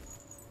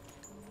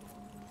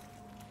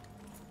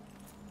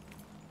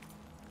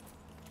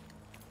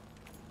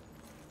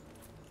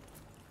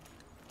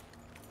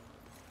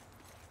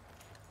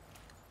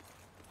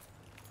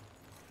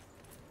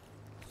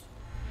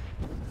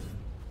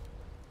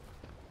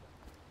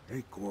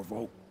 Hey,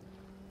 Corvo.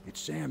 It's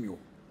Samuel.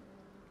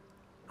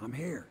 I'm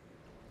here.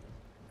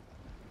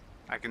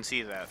 I can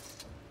see that.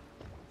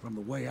 From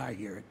the way I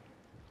hear it,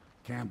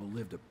 Campbell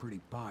lived a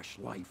pretty posh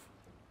life.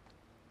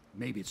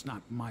 Maybe it's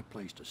not my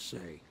place to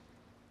say,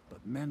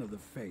 but men of the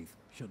faith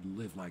shouldn't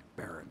live like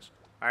barons.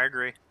 I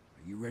agree.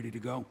 Are you ready to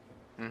go?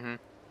 Mm-hmm.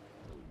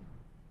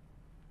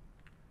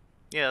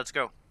 Yeah, let's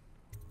go.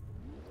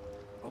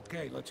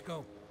 Okay, let's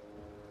go.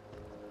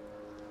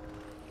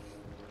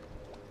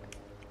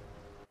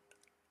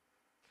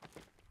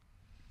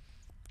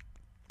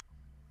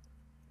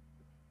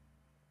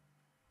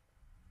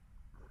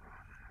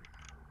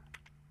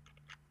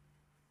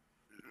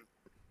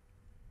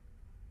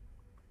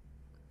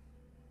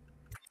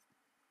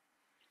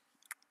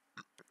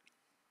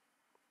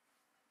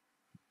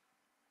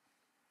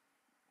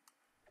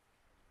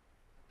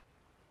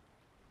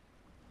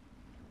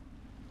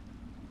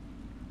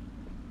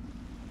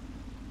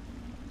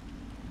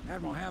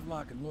 Admiral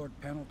Havelock and Lord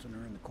Pendleton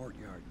are in the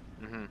courtyard.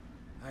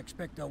 I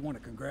expect they'll want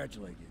to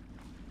congratulate you.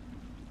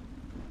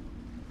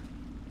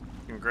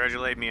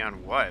 Congratulate me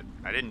on what?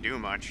 I didn't do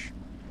much.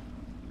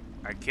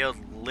 I killed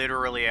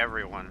literally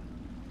everyone.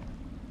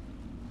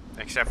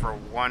 Except for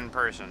one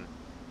person.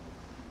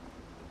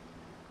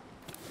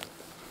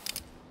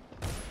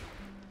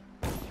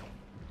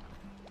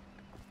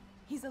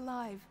 He's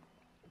alive.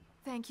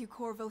 Thank you,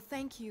 Corvo,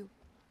 thank you.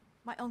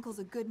 My uncle's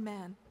a good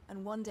man,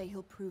 and one day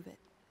he'll prove it.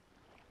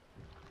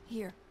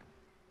 Here.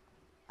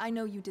 I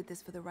know you did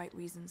this for the right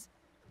reasons,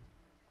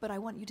 but I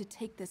want you to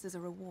take this as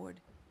a reward.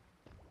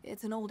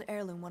 It's an old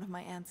heirloom one of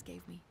my aunts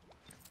gave me.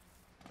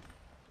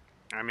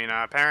 I mean,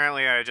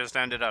 apparently I just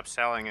ended up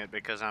selling it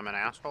because I'm an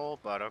asshole,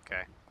 but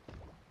okay.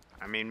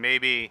 I mean,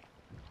 maybe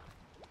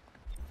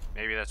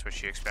that's what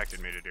she expected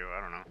me to do,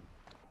 I don't know.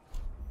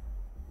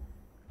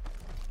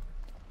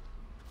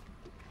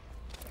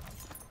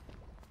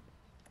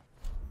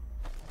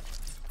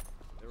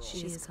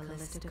 She is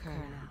Callista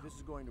Curnow. This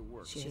is going to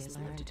work. She has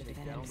learned to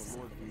defend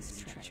herself in this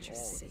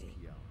treacherous city.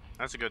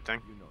 That's a good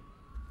thing.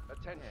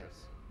 Attention.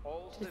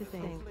 All To think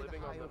citizens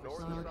living on the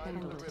north Lord side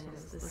of the Pendleton river.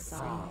 is the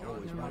son I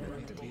always of wanted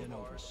Lord him to be an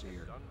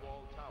overseer.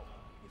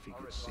 If he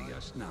could see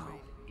us now.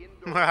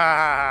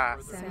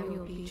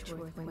 Samuel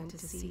Beechworth went to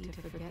sea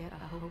to forget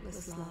a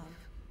hopeless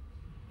love.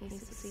 He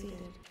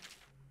succeeded.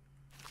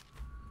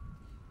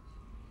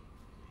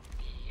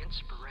 The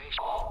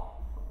inspiration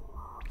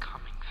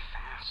coming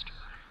faster.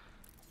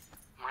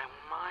 My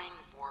mind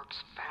works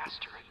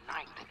faster at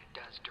night than it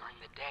does during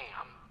the day.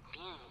 I'm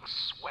being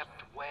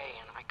swept away,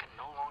 and I can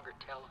no longer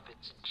tell if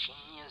it's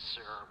genius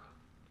or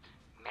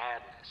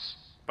madness.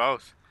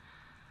 Both.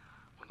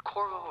 When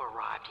Corvo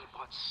arrived, he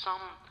brought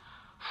some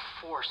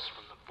force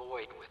from the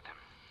void with him.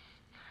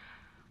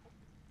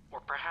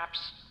 Or perhaps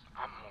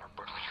I'm more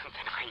brilliant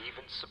than I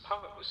even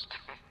supposed.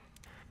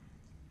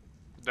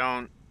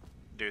 Don't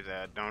do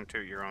that. Don't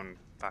toot your own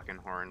fucking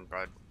horn,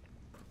 bud.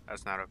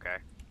 That's not okay.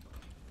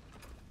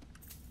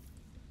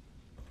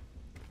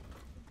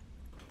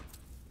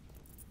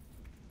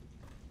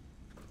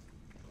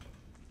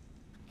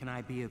 Can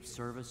I be of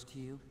service to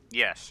you?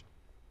 Yes.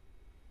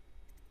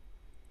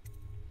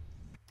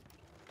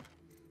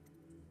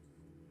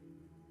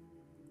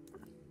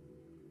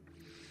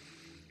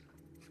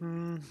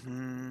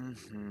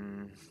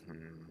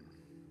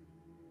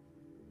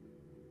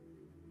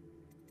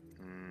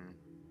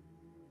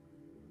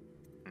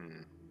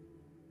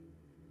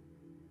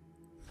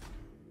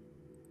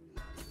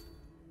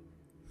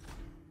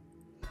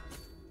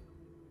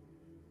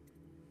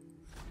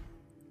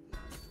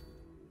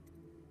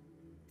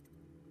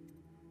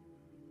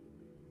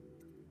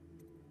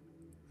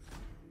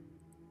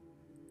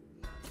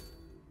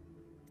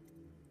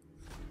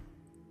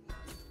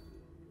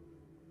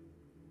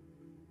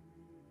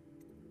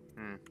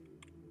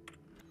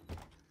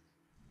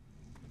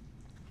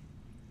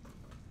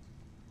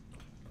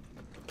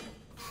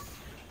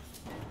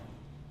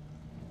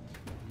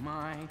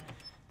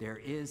 There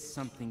is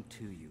something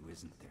to you,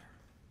 isn't there?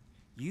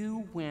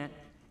 You went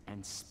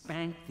and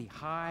spanked the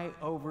High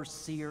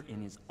Overseer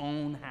in his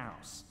own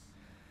house.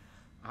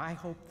 I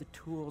hope the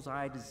tools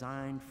I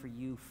designed for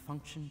you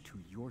function to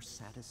your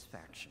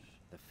satisfaction.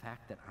 The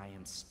fact that I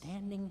am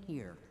standing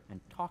here and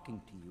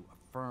talking to you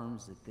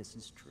affirms that this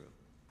is true,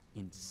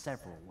 in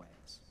several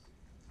ways.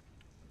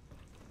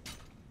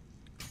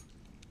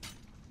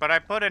 But I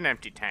put an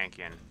empty tank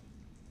in.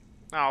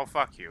 Oh,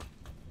 fuck you.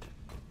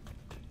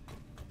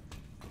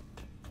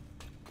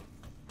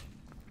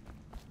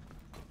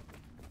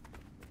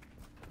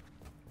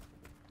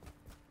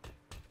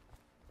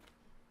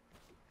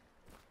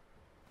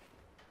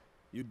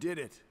 You did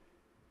it.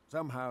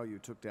 Somehow you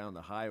took down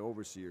the High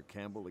Overseer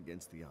Campbell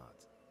against the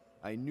odds.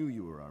 I knew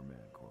you were our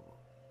man, Corvo.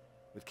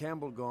 With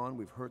Campbell gone,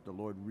 we've hurt the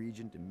Lord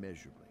Regent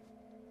immeasurably.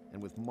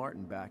 And with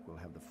Martin back, we'll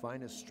have the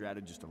finest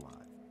strategist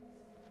alive.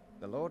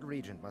 The Lord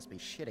Regent must be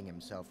shitting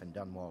himself in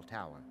Dunwall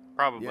Tower.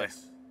 Probably.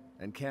 Yes,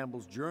 and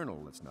Campbell's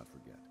journal, let's not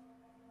forget.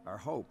 Our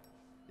hope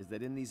is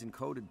that in these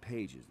encoded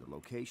pages, the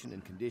location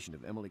and condition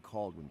of Emily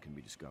Kaldwin can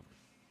be discovered.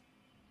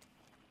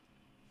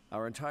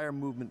 Our entire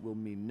movement will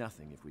mean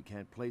nothing if we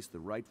can't place the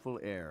rightful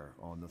heir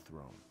on the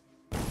throne.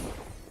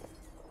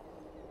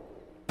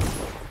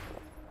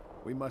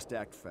 We must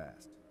act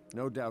fast.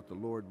 No doubt the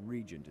Lord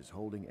Regent is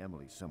holding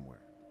Emily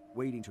somewhere,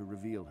 waiting to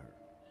reveal her,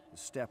 to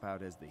step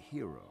out as the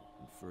hero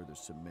and further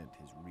cement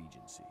his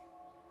regency.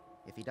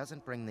 If he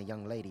doesn't bring the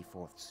young lady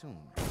forth soon,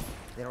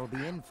 there will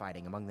be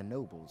infighting among the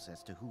nobles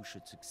as to who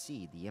should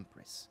succeed the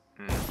Empress.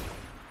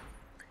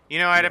 You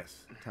know,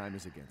 Yes, time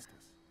is against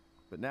us.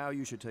 But now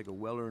you should take a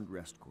well-earned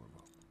rest,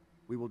 Corvo.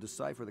 We will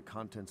decipher the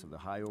contents of the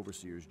High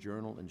Overseer's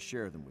journal and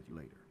share them with you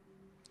later.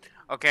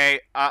 Okay,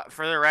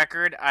 for the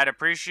record, I'd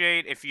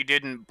appreciate if you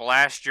didn't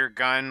blast your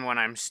gun when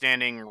I'm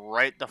standing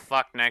right the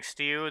fuck next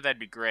to you. That'd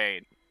be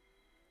great.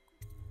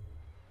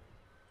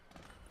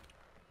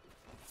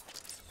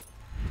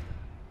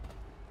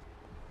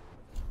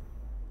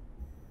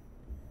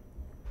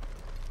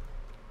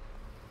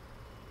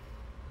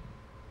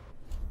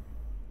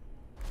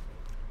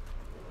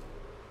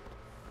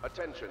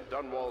 Attention,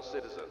 Dunwall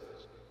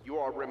citizens. You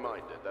are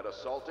reminded that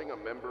assaulting a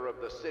member of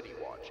the City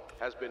Watch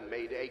has been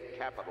made a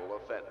capital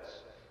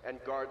offense, and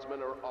guardsmen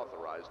are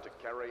authorized to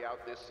carry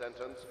out this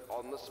sentence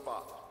on the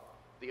spot.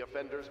 The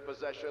offender's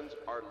possessions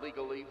are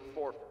legally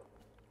forfeited.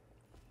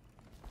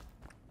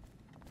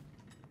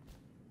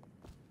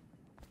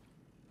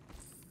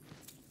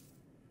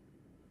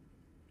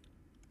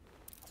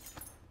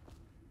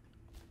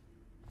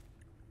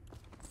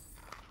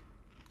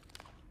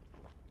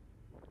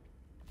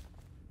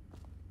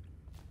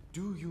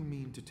 Do you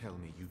mean to tell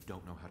me you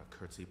don't know how to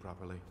curtsy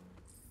properly?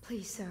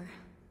 Please, sir.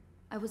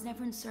 I was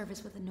never in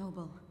service with a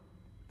noble.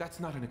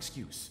 That's not an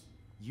excuse.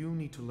 You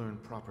need to learn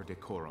proper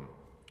decorum.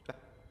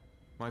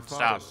 My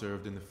father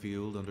served in the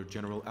field under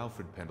General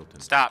Alfred Pendleton.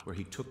 Where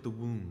he took the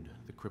wound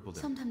that crippled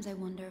him. Sometimes I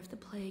wonder if the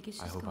plague is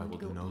just going to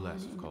go no on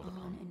less and called on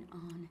upon. and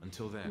on.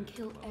 Until then, and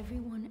kill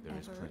everyone there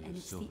is ever, plenty and of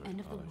it's the silver end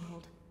of the polish.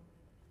 world.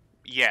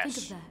 Yes. Think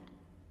of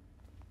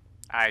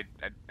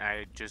that.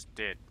 I just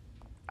did.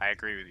 I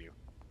agree with you.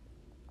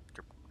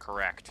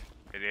 Correct.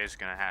 It is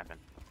gonna happen.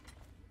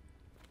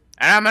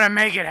 And I'm gonna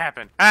make it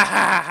happen! Ha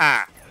ha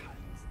ha!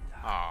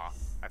 Aw,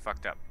 I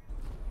fucked up.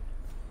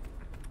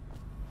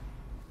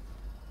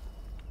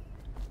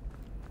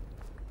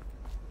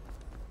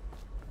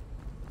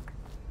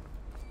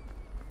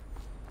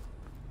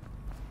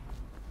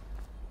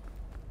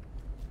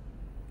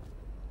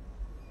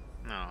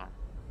 No.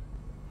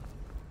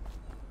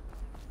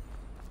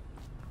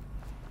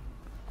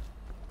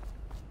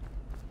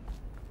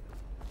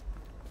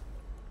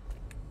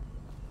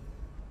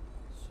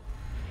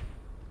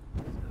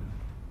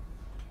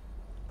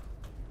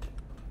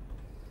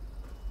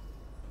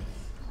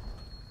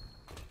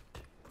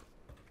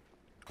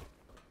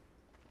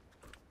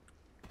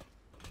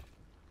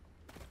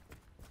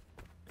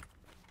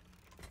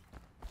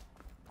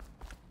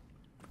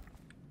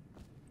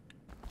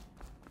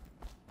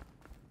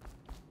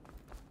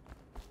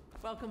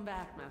 Welcome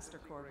back, Master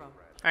Corvo.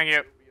 Thank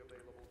you.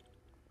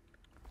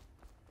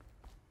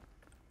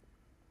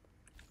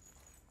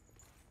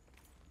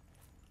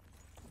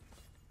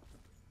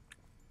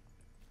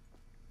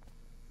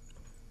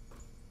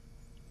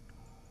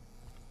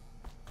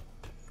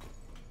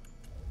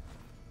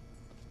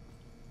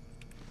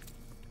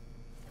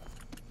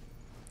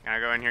 Can I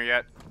go in here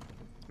yet?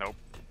 Nope.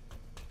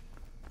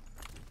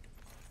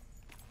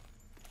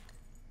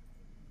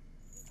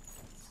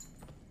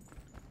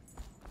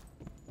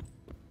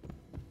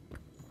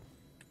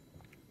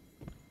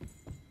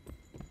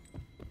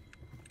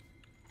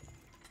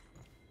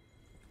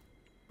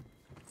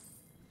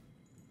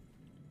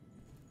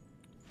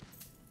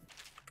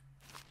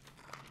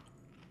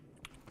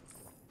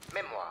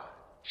 Memoir,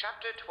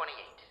 Chapter 28.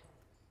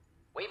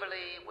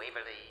 Waverly,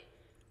 Waverly,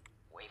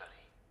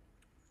 Waverly.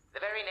 The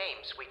very name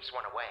sweeps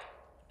one away.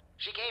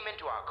 She came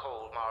into our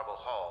cold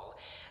marble hall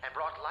and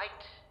brought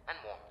light and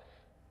warmth.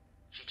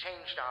 She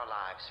changed our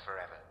lives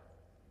forever.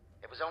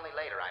 It was only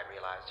later I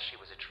realized she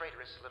was a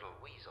traitorous little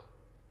weasel,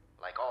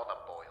 like all the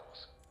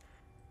Boyles.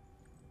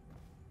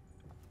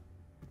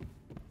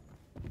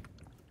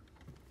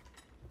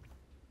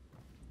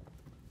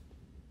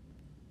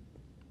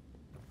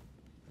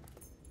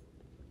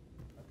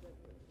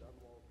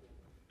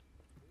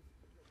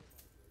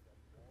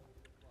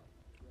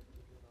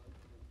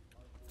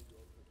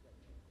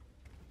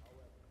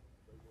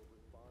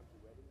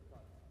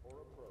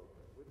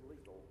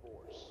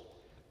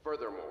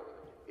 Furthermore,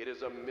 it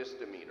is a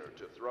misdemeanor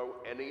to throw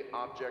any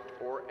object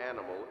or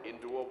animal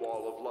into a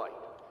wall of light,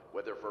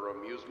 whether for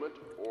amusement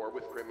or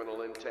with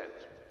criminal intent.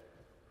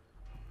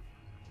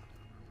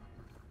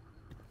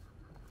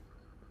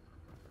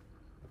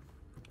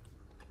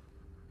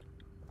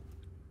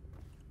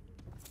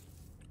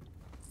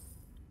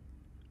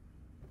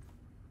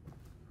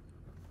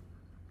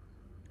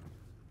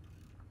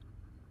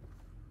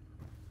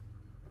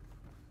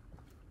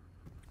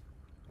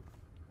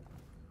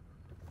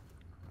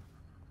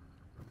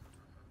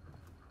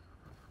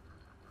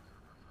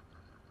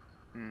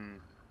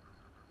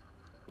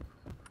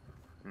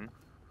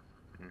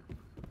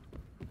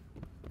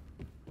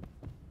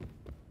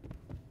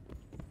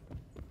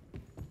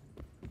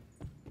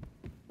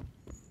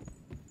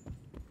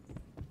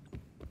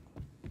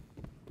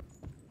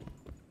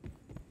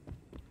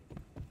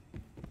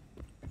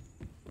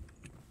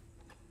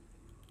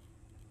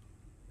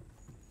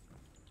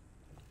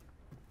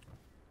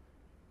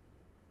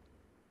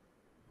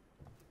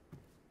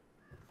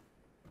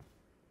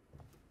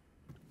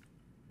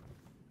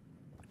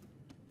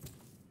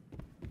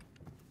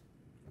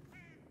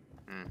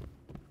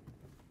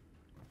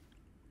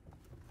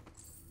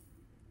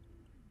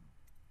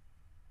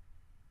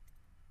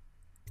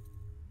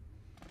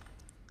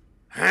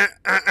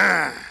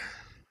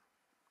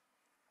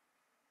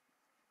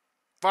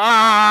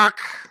 Fuck!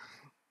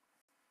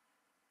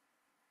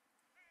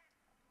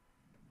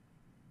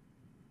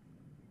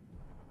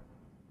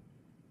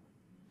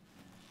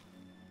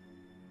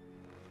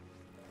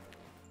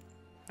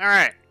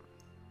 Alright.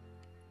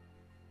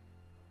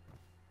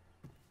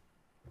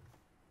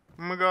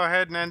 I'm gonna go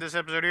ahead and end this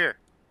episode here.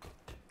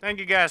 Thank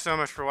you guys so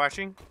much for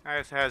watching.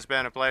 It has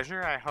been a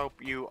pleasure. I hope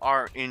you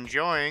are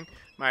enjoying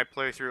my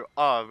playthrough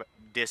of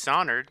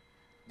Dishonored.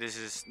 This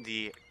is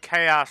the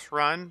Chaos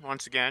Run,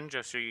 once again,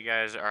 just so you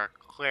guys are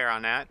clear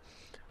on that.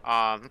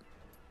 I,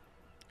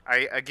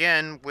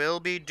 again, will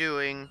be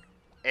doing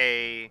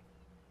a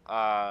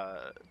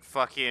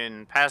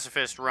fucking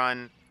pacifist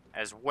run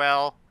as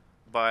well,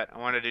 but I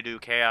wanted to do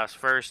Chaos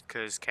first,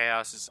 because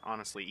Chaos is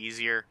honestly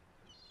easier.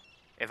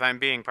 If I'm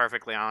being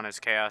perfectly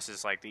honest, Chaos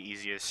is like the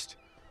easiest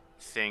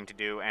thing to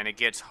do, and it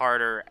gets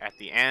harder at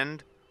the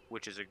end,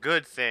 which is a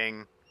good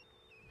thing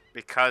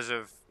because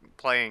of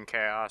playing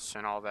Chaos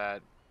and all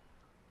that.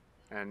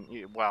 And,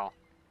 well,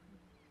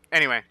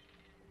 anyway,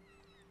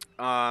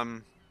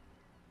 I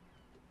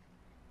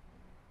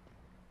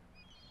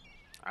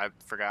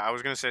forgot. I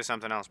was going to say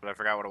something else, but I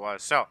forgot what it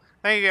was. So,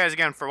 thank you guys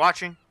again for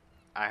watching.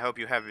 I hope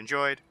you have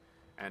enjoyed.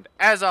 And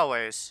as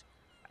always,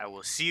 I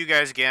will see you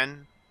guys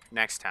again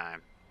next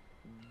time.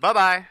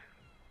 Bye-bye.